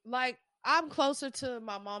know. Like, I'm closer to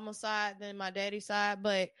my mama's side than my daddy's side,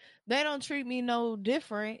 but they don't treat me no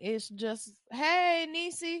different. It's just, hey,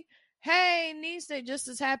 Niecy. Hey, niece, they just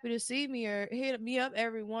as happy to see me or hit me up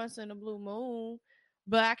every once in a blue moon.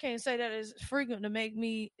 But I can't say that it's frequent to make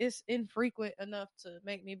me, it's infrequent enough to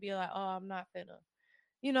make me be like, oh, I'm not finna,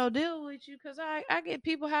 deal with you. Cause I get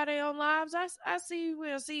people have their own lives. I see you,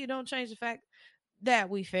 we'll see you. Don't change the fact that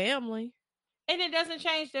we family. And it doesn't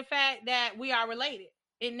change the fact that we are related.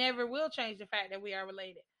 It never will change the fact that we are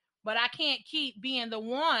related. But I can't keep being the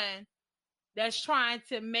one that's trying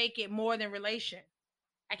to make it more than relation.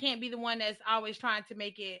 I can't be the one that's always trying to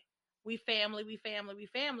make it we family,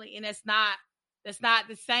 and that's not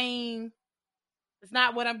the same. It's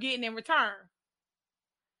not what I'm getting in return.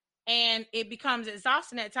 And it becomes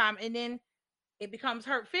exhausting at time, and then it becomes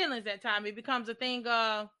hurt feelings at time. It becomes a thing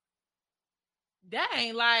of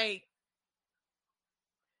dang, like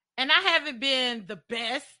And I haven't been the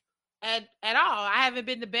best at all. I haven't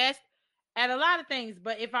been the best at a lot of things.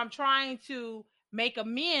 But if I'm trying to make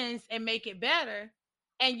amends and make it better,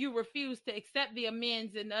 and you refuse to accept the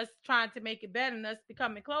amends and us trying to make it better and us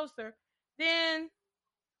becoming closer, then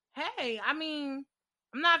hey, I mean,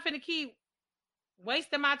 I'm not finna keep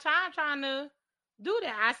wasting my time trying to do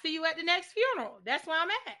that. I see you at the next funeral. That's where I'm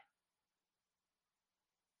at.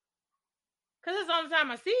 Because it's the only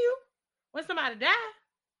time I see you when somebody dies.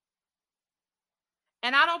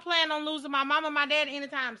 And I don't plan on losing my mama and my dad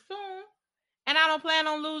anytime soon. And I don't plan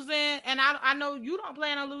on losing, and I know you don't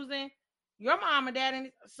plan on losing your mom and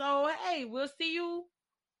dad. So, hey, we'll see you.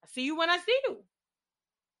 I see you when I see you.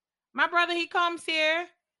 My brother, he comes here.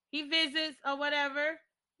 He visits or whatever.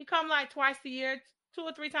 He come like twice a year, 2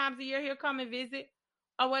 or 3 times a year. He'll come and visit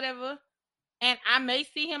or whatever. And I may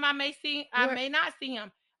see him. I may not see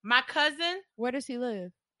him. My cousin. Where does he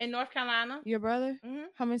live? In North Carolina. Your brother? Mm-hmm.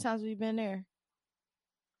 How many times have you been there?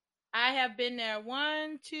 I have been there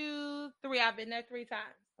 1, 2, 3. I've been there 3 times.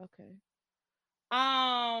 Okay.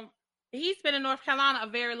 He's been in North Carolina a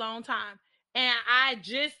very long time, and I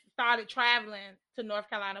just started traveling to North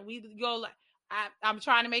Carolina. We go like I'm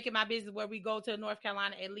trying to make it my business where we go to North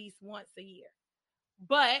Carolina at least once a year.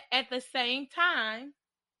 But at the same time,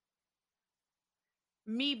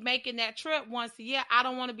 me making that trip once a year, I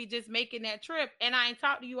don't want to be just making that trip and I ain't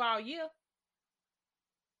talked to you all year.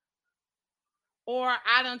 Or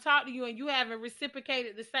I done talked to you and you haven't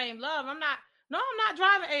reciprocated the same love. I'm not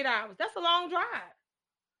driving 8 hours. That's a long drive.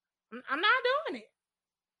 I'm not doing it.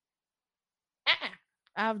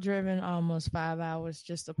 I've driven almost 5 hours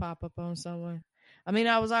just to pop up on someone. I mean,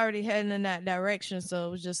 I was already heading in that direction, so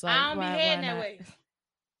it was just like, I don't be heading that way.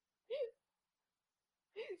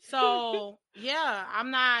 So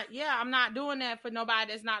I'm not doing that for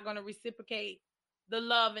nobody that's not going to reciprocate the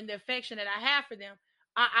love and the affection that I have for them.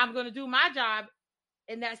 I'm going to do my job,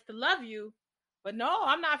 and that's to love you. But no,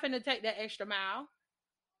 I'm not finna take that extra mile.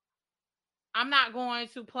 I'm not going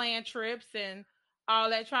to plan trips and all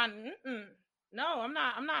that No, I'm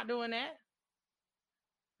not doing that.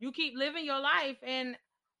 You keep living your life, and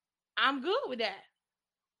I'm good with that.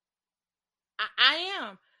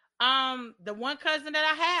 I am. The one cousin that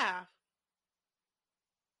I have,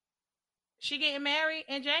 she getting married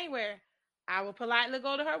in January. I will politely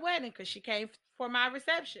go to her wedding because she came for my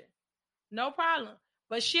reception. No problem.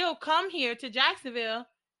 But she'll come here to Jacksonville,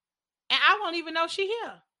 and I won't even know she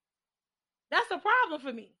here. That's a problem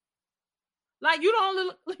for me. Like, you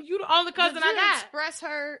the only cousin I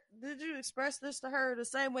got. Did you express this to her the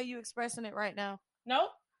same way you expressing it right now? No,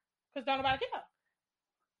 because don't nobody care.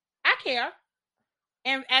 I care.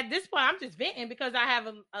 And at this point, I'm just venting because I have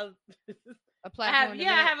a platform. I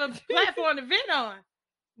have a platform to vent on.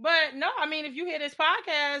 But no, I mean, if you hear this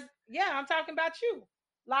podcast, I'm talking about you.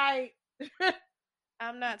 Like,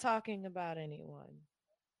 I'm not talking about anyone.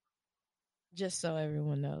 Just so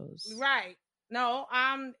everyone knows. Right. No,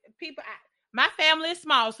 people. My family is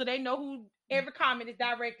small, so they know who every comment is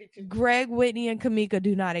directed to. Greg, Whitney, and Kamika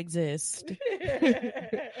do not exist.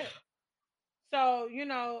 So,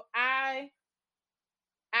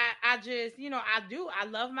 I just, I do. I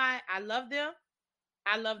love them.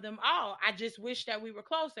 I love them all. I just wish that we were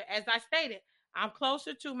closer. As I stated, I'm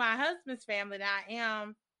closer to my husband's family than I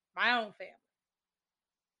am my own family.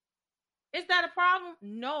 Is that a problem?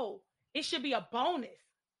 No. It should be a bonus.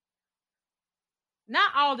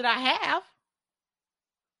 Not all that I have.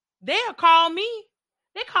 They'll call me.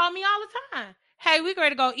 They call me all the time. Hey, we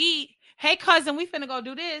ready to go eat. Hey, cousin, we finna go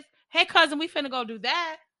do this. Hey, cousin, we finna go do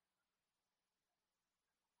that.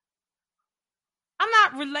 I'm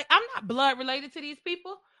not blood related to these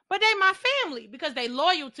people, but they my family because they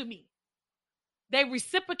loyal to me. They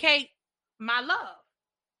reciprocate my love.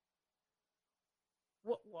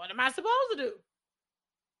 What am I supposed to do?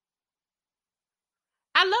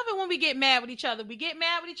 I love it when we get mad with each other. We get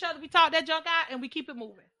mad with each other. We talk that junk out and we keep it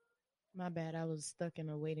moving. My bad. I was stuck in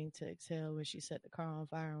a waiting to exhale when she set the car on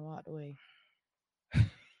fire and walked away.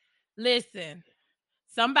 Listen,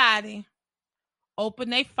 somebody open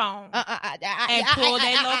their phone and pull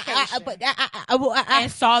their location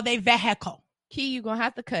and saw their vehicle. Key, you gonna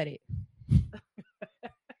have to cut it.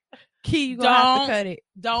 Key, you gonna have to cut it.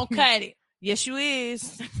 Don't cut it. Yes, you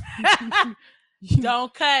is.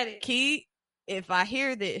 Don't cut it. Key, if I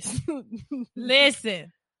hear this,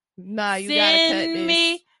 listen. Nah, you gotta cut this. Send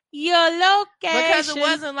me your location. Because it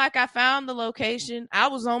wasn't like I found the location. I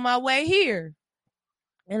was on my way here.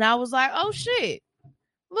 And I was like, oh shit.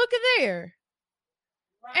 Look at there.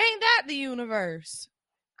 Right. Ain't that the universe?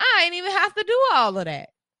 I ain't even have to do all of that.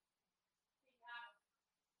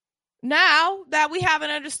 Now that we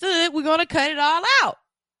haven't understood, we're going to cut it all out.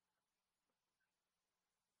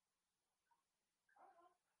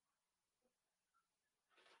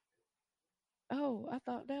 Oh, I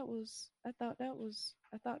thought that was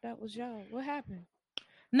y'all. What happened?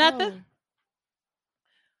 Nothing. Oh.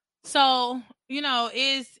 So,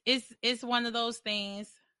 it's one of those things,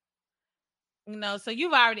 so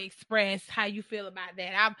you've already expressed how you feel about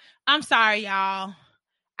that. I'm sorry, y'all.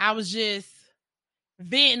 I was just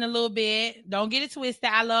venting a little bit. Don't get it twisted.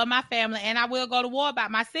 I love my family and I will go to war about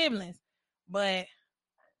my siblings. But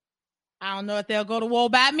I don't know if they'll go to war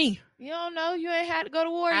about me. You don't know. You ain't had to go to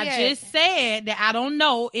war yet. I just said that I don't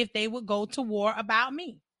know if they would go to war about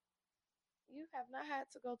me. You have not had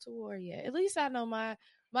to go to war yet. At least I know mine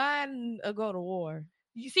will go to war.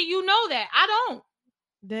 You see, you know that. I don't.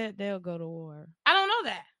 They'll go to war. I don't know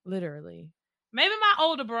that. Literally. Maybe my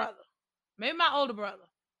older brother.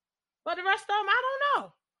 But the rest of them, I don't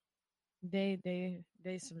know.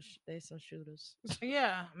 They some shooters.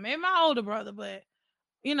 Yeah, maybe my older brother, but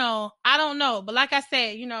I don't know. But like I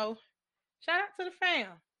said, shout out to the fam.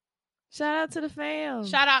 Shout out to the fam.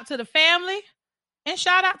 Shout out to the family. And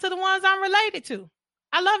shout out to the ones I'm related to.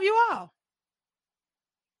 I love you all.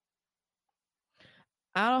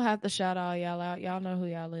 I don't have to shout all y'all out. Y'all know who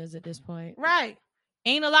y'all is at this point. Right.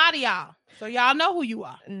 Ain't a lot of y'all. So y'all know who you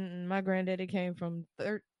are. My granddaddy came from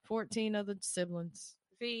 14 other siblings.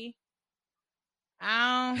 See?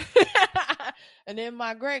 And then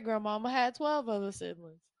my great grandmama had 12 other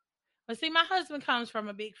siblings. But see, my husband comes from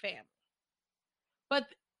a big family. But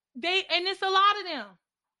and it's a lot of them.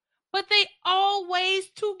 But they always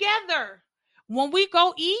together when we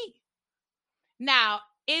go eat. Now,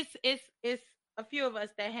 it's a few of us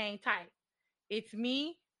that hang tight. It's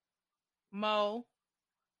me, Mo,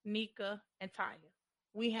 Nika, and Tanya.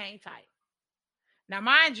 We hang tight. Now,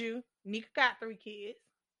 mind you, Nika got 3 kids.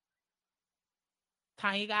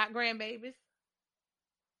 Tanya got grandbabies.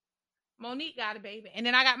 Monique got a baby. And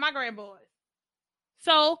then I got my grandboys.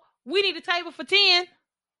 So we need a table for 10.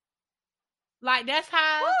 Like that's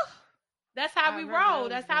how we roll.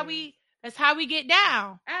 That's how we get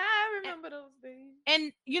down. I remember those days.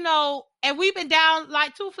 And and we've been down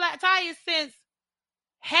like 2 flat tires since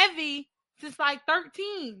like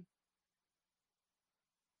 13.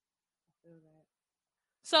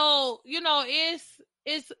 So,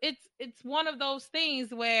 it's one of those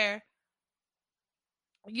things where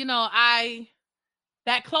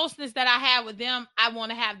that closeness that I have with them, I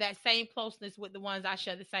want to have that same closeness with the ones I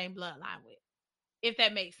share the same bloodline with. If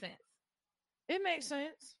that makes sense. It makes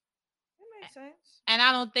sense. And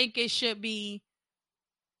I don't think it should be.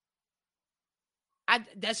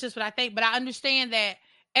 That's just what I think. But I understand that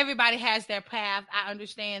everybody has their path. I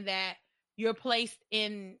understand that you're placed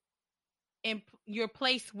you're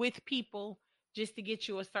placed with people just to get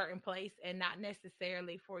you a certain place and not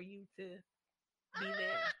necessarily for you to be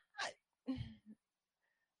there.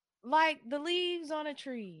 Like the leaves on a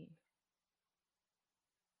tree.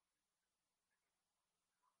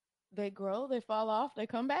 They grow, they fall off, they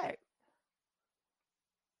come back.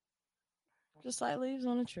 Just like leaves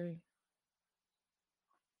on a tree.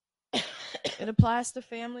 It applies to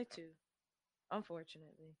family too,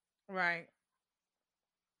 unfortunately. Right.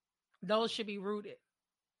 Those should be rooted.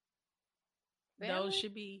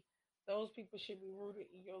 Family? Those people should be rooted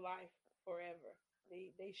in your life forever.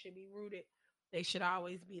 They should be rooted. They should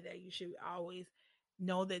always be there. You should always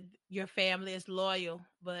know that your family is loyal.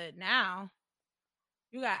 But now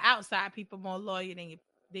you got outside people more loyal than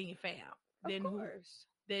your fam.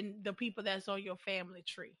 Than the people that's on your family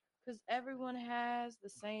tree. Because everyone has the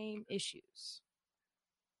same issues.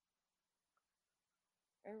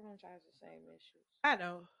 Everyone has the same issues. I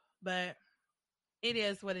know, but it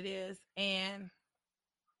is what it is. And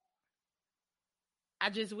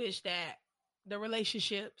I just wish that the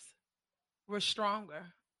relationships were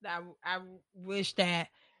stronger. I wish that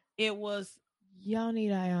it was. Y'all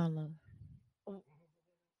need Ayala.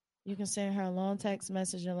 You can send her a long text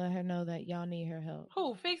message and let her know that y'all need her help.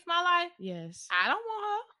 Who? Fix My Life? Yes. I don't want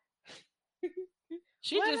her.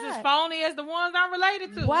 She just as phony as the ones I'm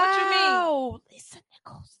related to. Wow. What you mean? Lisa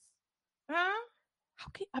Nichols. Huh?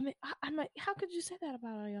 How could you say that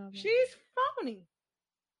about Ayala? She's phony.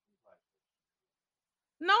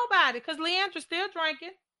 Nobody, because Leandra's still drinking.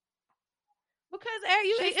 Because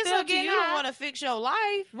it's up to you to want to fix your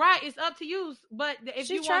life. Right, it's up to you. But if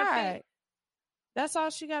you want to fix, that's all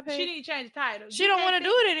she got paid. She need to change the title. She don't want to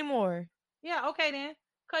do it anymore. Yeah, okay then.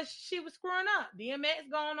 Because she was screwing up. DMX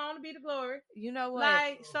going on to be the glory. You know what?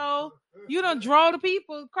 Like, so you done draw the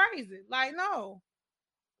people crazy. Like, no.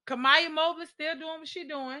 Kamaya Mobley still doing what she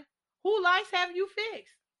doing. Who lights have you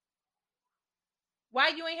fixed? Why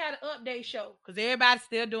you ain't had an update show? Because everybody's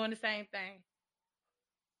still doing the same thing.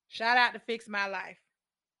 Shout out to Fix My Life.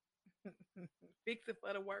 Fix it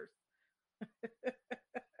for the worst.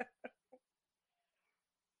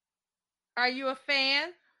 Are you a fan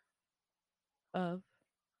of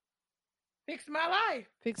Fix My Life?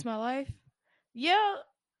 Fix My Life? Yeah,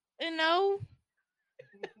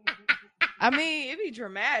 I mean, it'd be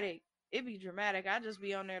dramatic. It'd be dramatic. I just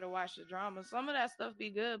be on there to watch the drama. Some of that stuff be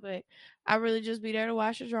good, but I really just be there to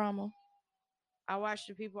watch the drama. I watch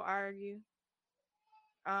the people argue.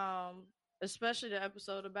 Um, Especially the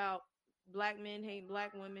episode about black men hate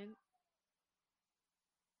black women.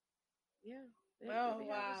 Yeah. Oh, be having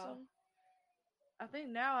wow. I think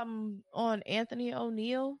now I'm on Anthony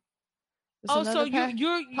O'Neill. Oh, so you're wait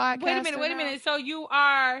a minute. So you're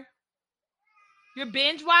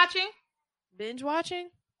binge watching? Binge watching?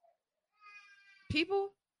 People?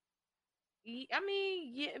 I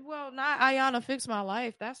mean, yeah, well, not Ayana Fix My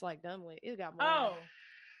Life. That's like done with. It got boring. Oh.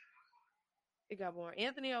 It got boring.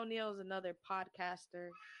 Anthony O'Neill is another podcaster,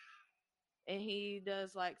 and he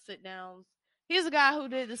does like sit downs. He's a guy who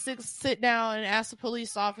did the sit down and ask the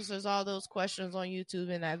police officers all those questions on YouTube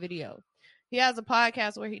in that video. He has a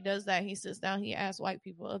podcast where he does that. He sits down, he asks white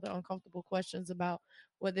people other uncomfortable questions about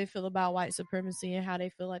what they feel about white supremacy and how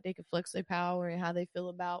they feel like they can flex their power and how they feel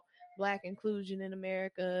about black inclusion in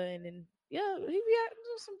America. And then, yeah, he be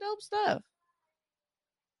doing some dope stuff.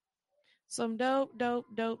 Some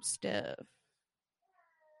dope stuff.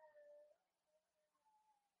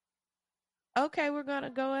 Okay, we're going to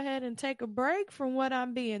go ahead and take a break from what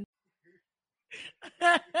I'm being.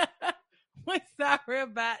 We're sorry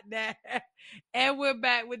about that. And we're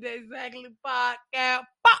back with the Exactly Podcast.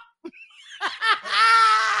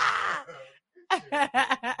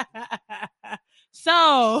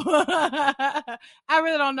 So, I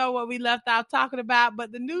really don't know what we left out talking about,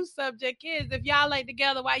 but the new subject is, if y'all ain't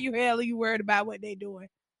together, why you hell are you worried about what they doing?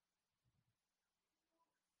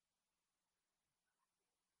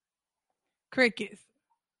 Crickets.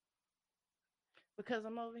 Because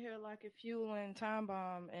I'm over here like a fueling time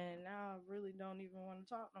bomb, and now I really don't even want to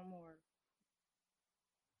talk no more.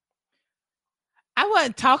 I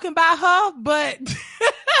wasn't talking about her, but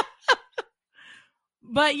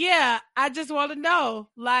but yeah, I just want to know,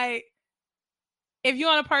 like, if you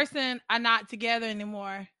and a person are not together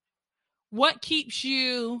anymore, what keeps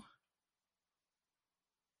you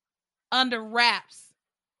under wraps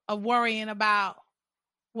of worrying about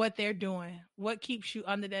what they're doing? What keeps you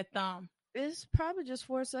under their thumb? It's probably just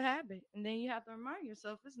force of habit. And then you have to remind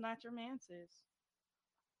yourself it's not your man, sis.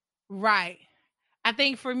 Right. I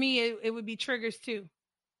think for me, it would be triggers too.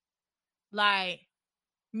 Like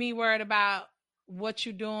me worried about what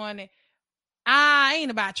you're doing. I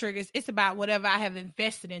ain't about triggers. It's about whatever I have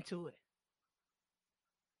invested into it.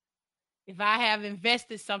 If I have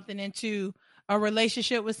invested something into a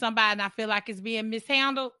relationship with somebody and I feel like it's being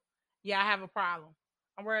mishandled, yeah, I have a problem.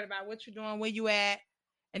 I'm worried about what you're doing, where you at.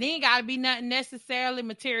 And it ain't got to be nothing necessarily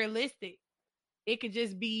materialistic. It could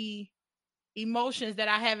just be emotions that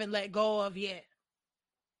I haven't let go of yet,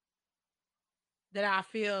 that I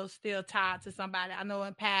feel still tied to somebody. I know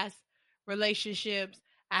in past relationships,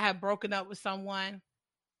 I have broken up with someone,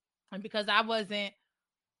 and because I wasn't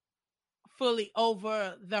fully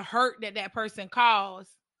over the hurt that that person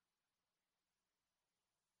caused,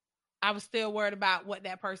 I was still worried about what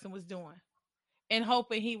that person was doing and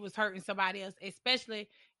hoping he was hurting somebody else, especially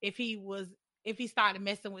if he started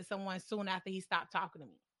messing with someone soon after he stopped talking to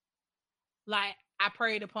me. Like, I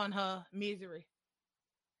preyed upon her misery.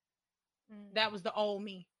 That was the old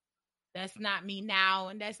me. That's not me now,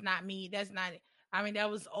 and that's not me. That's not it. I mean,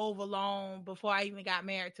 that was over long before I even got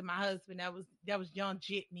married to my husband. That was young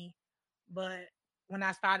jit me. But when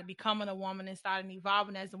I started becoming a woman and started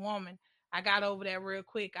evolving as a woman, I got over that real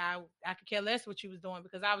quick. I could care less what she was doing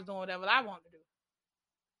because I was doing whatever I wanted to do.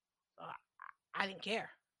 So I didn't care.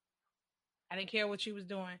 I didn't care what she was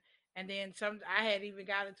doing. And then I had even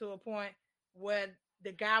gotten to a point where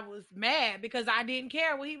the guy was mad because I didn't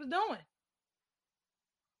care what he was doing.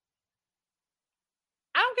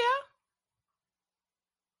 I don't care.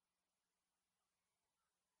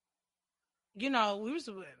 You know,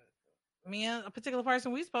 me and a particular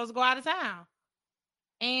person, we were supposed to go out of town.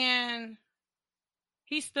 And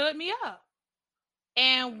he stood me up.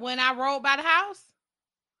 And when I rode by the house,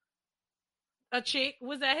 a chick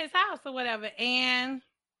was at his house or whatever. And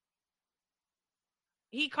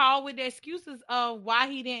he called with the excuses of why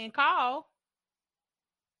he didn't call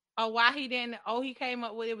or why he didn't. Oh, he came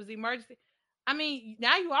up with it was emergency. I mean,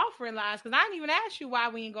 now you offering lies because I didn't even ask you why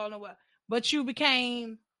we ain't going nowhere. But you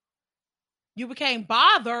became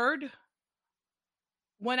bothered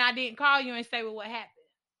when I didn't call you and say, well, what happened?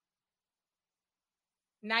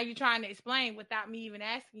 Now you're trying to explain without me even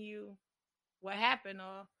asking you what happened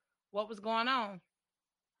or what was going on.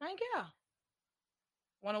 I ain't care.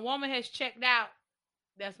 When a woman has checked out,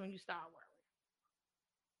 that's when you start worrying.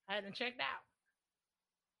 I hadn't checked out.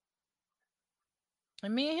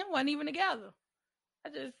 And me and him wasn't even together. I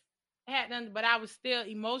just had nothing, but I was still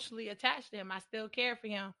emotionally attached to him. I still cared for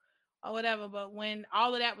him or whatever. But when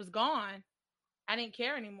all of that was gone, I didn't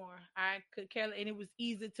care anymore. I could care, and it was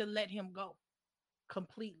easy to let him go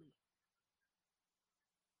completely.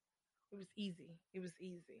 It was easy. It was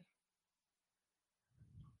easy.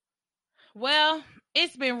 Well,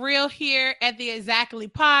 it's been real here at the Exactly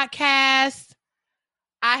podcast.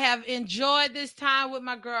 I have enjoyed this time with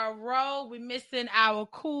my girl Ro. We're missing our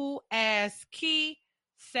cool ass Key.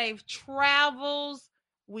 Safe travels.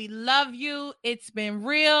 We love you. It's been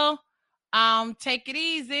real. Take it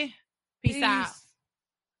easy. Peace out.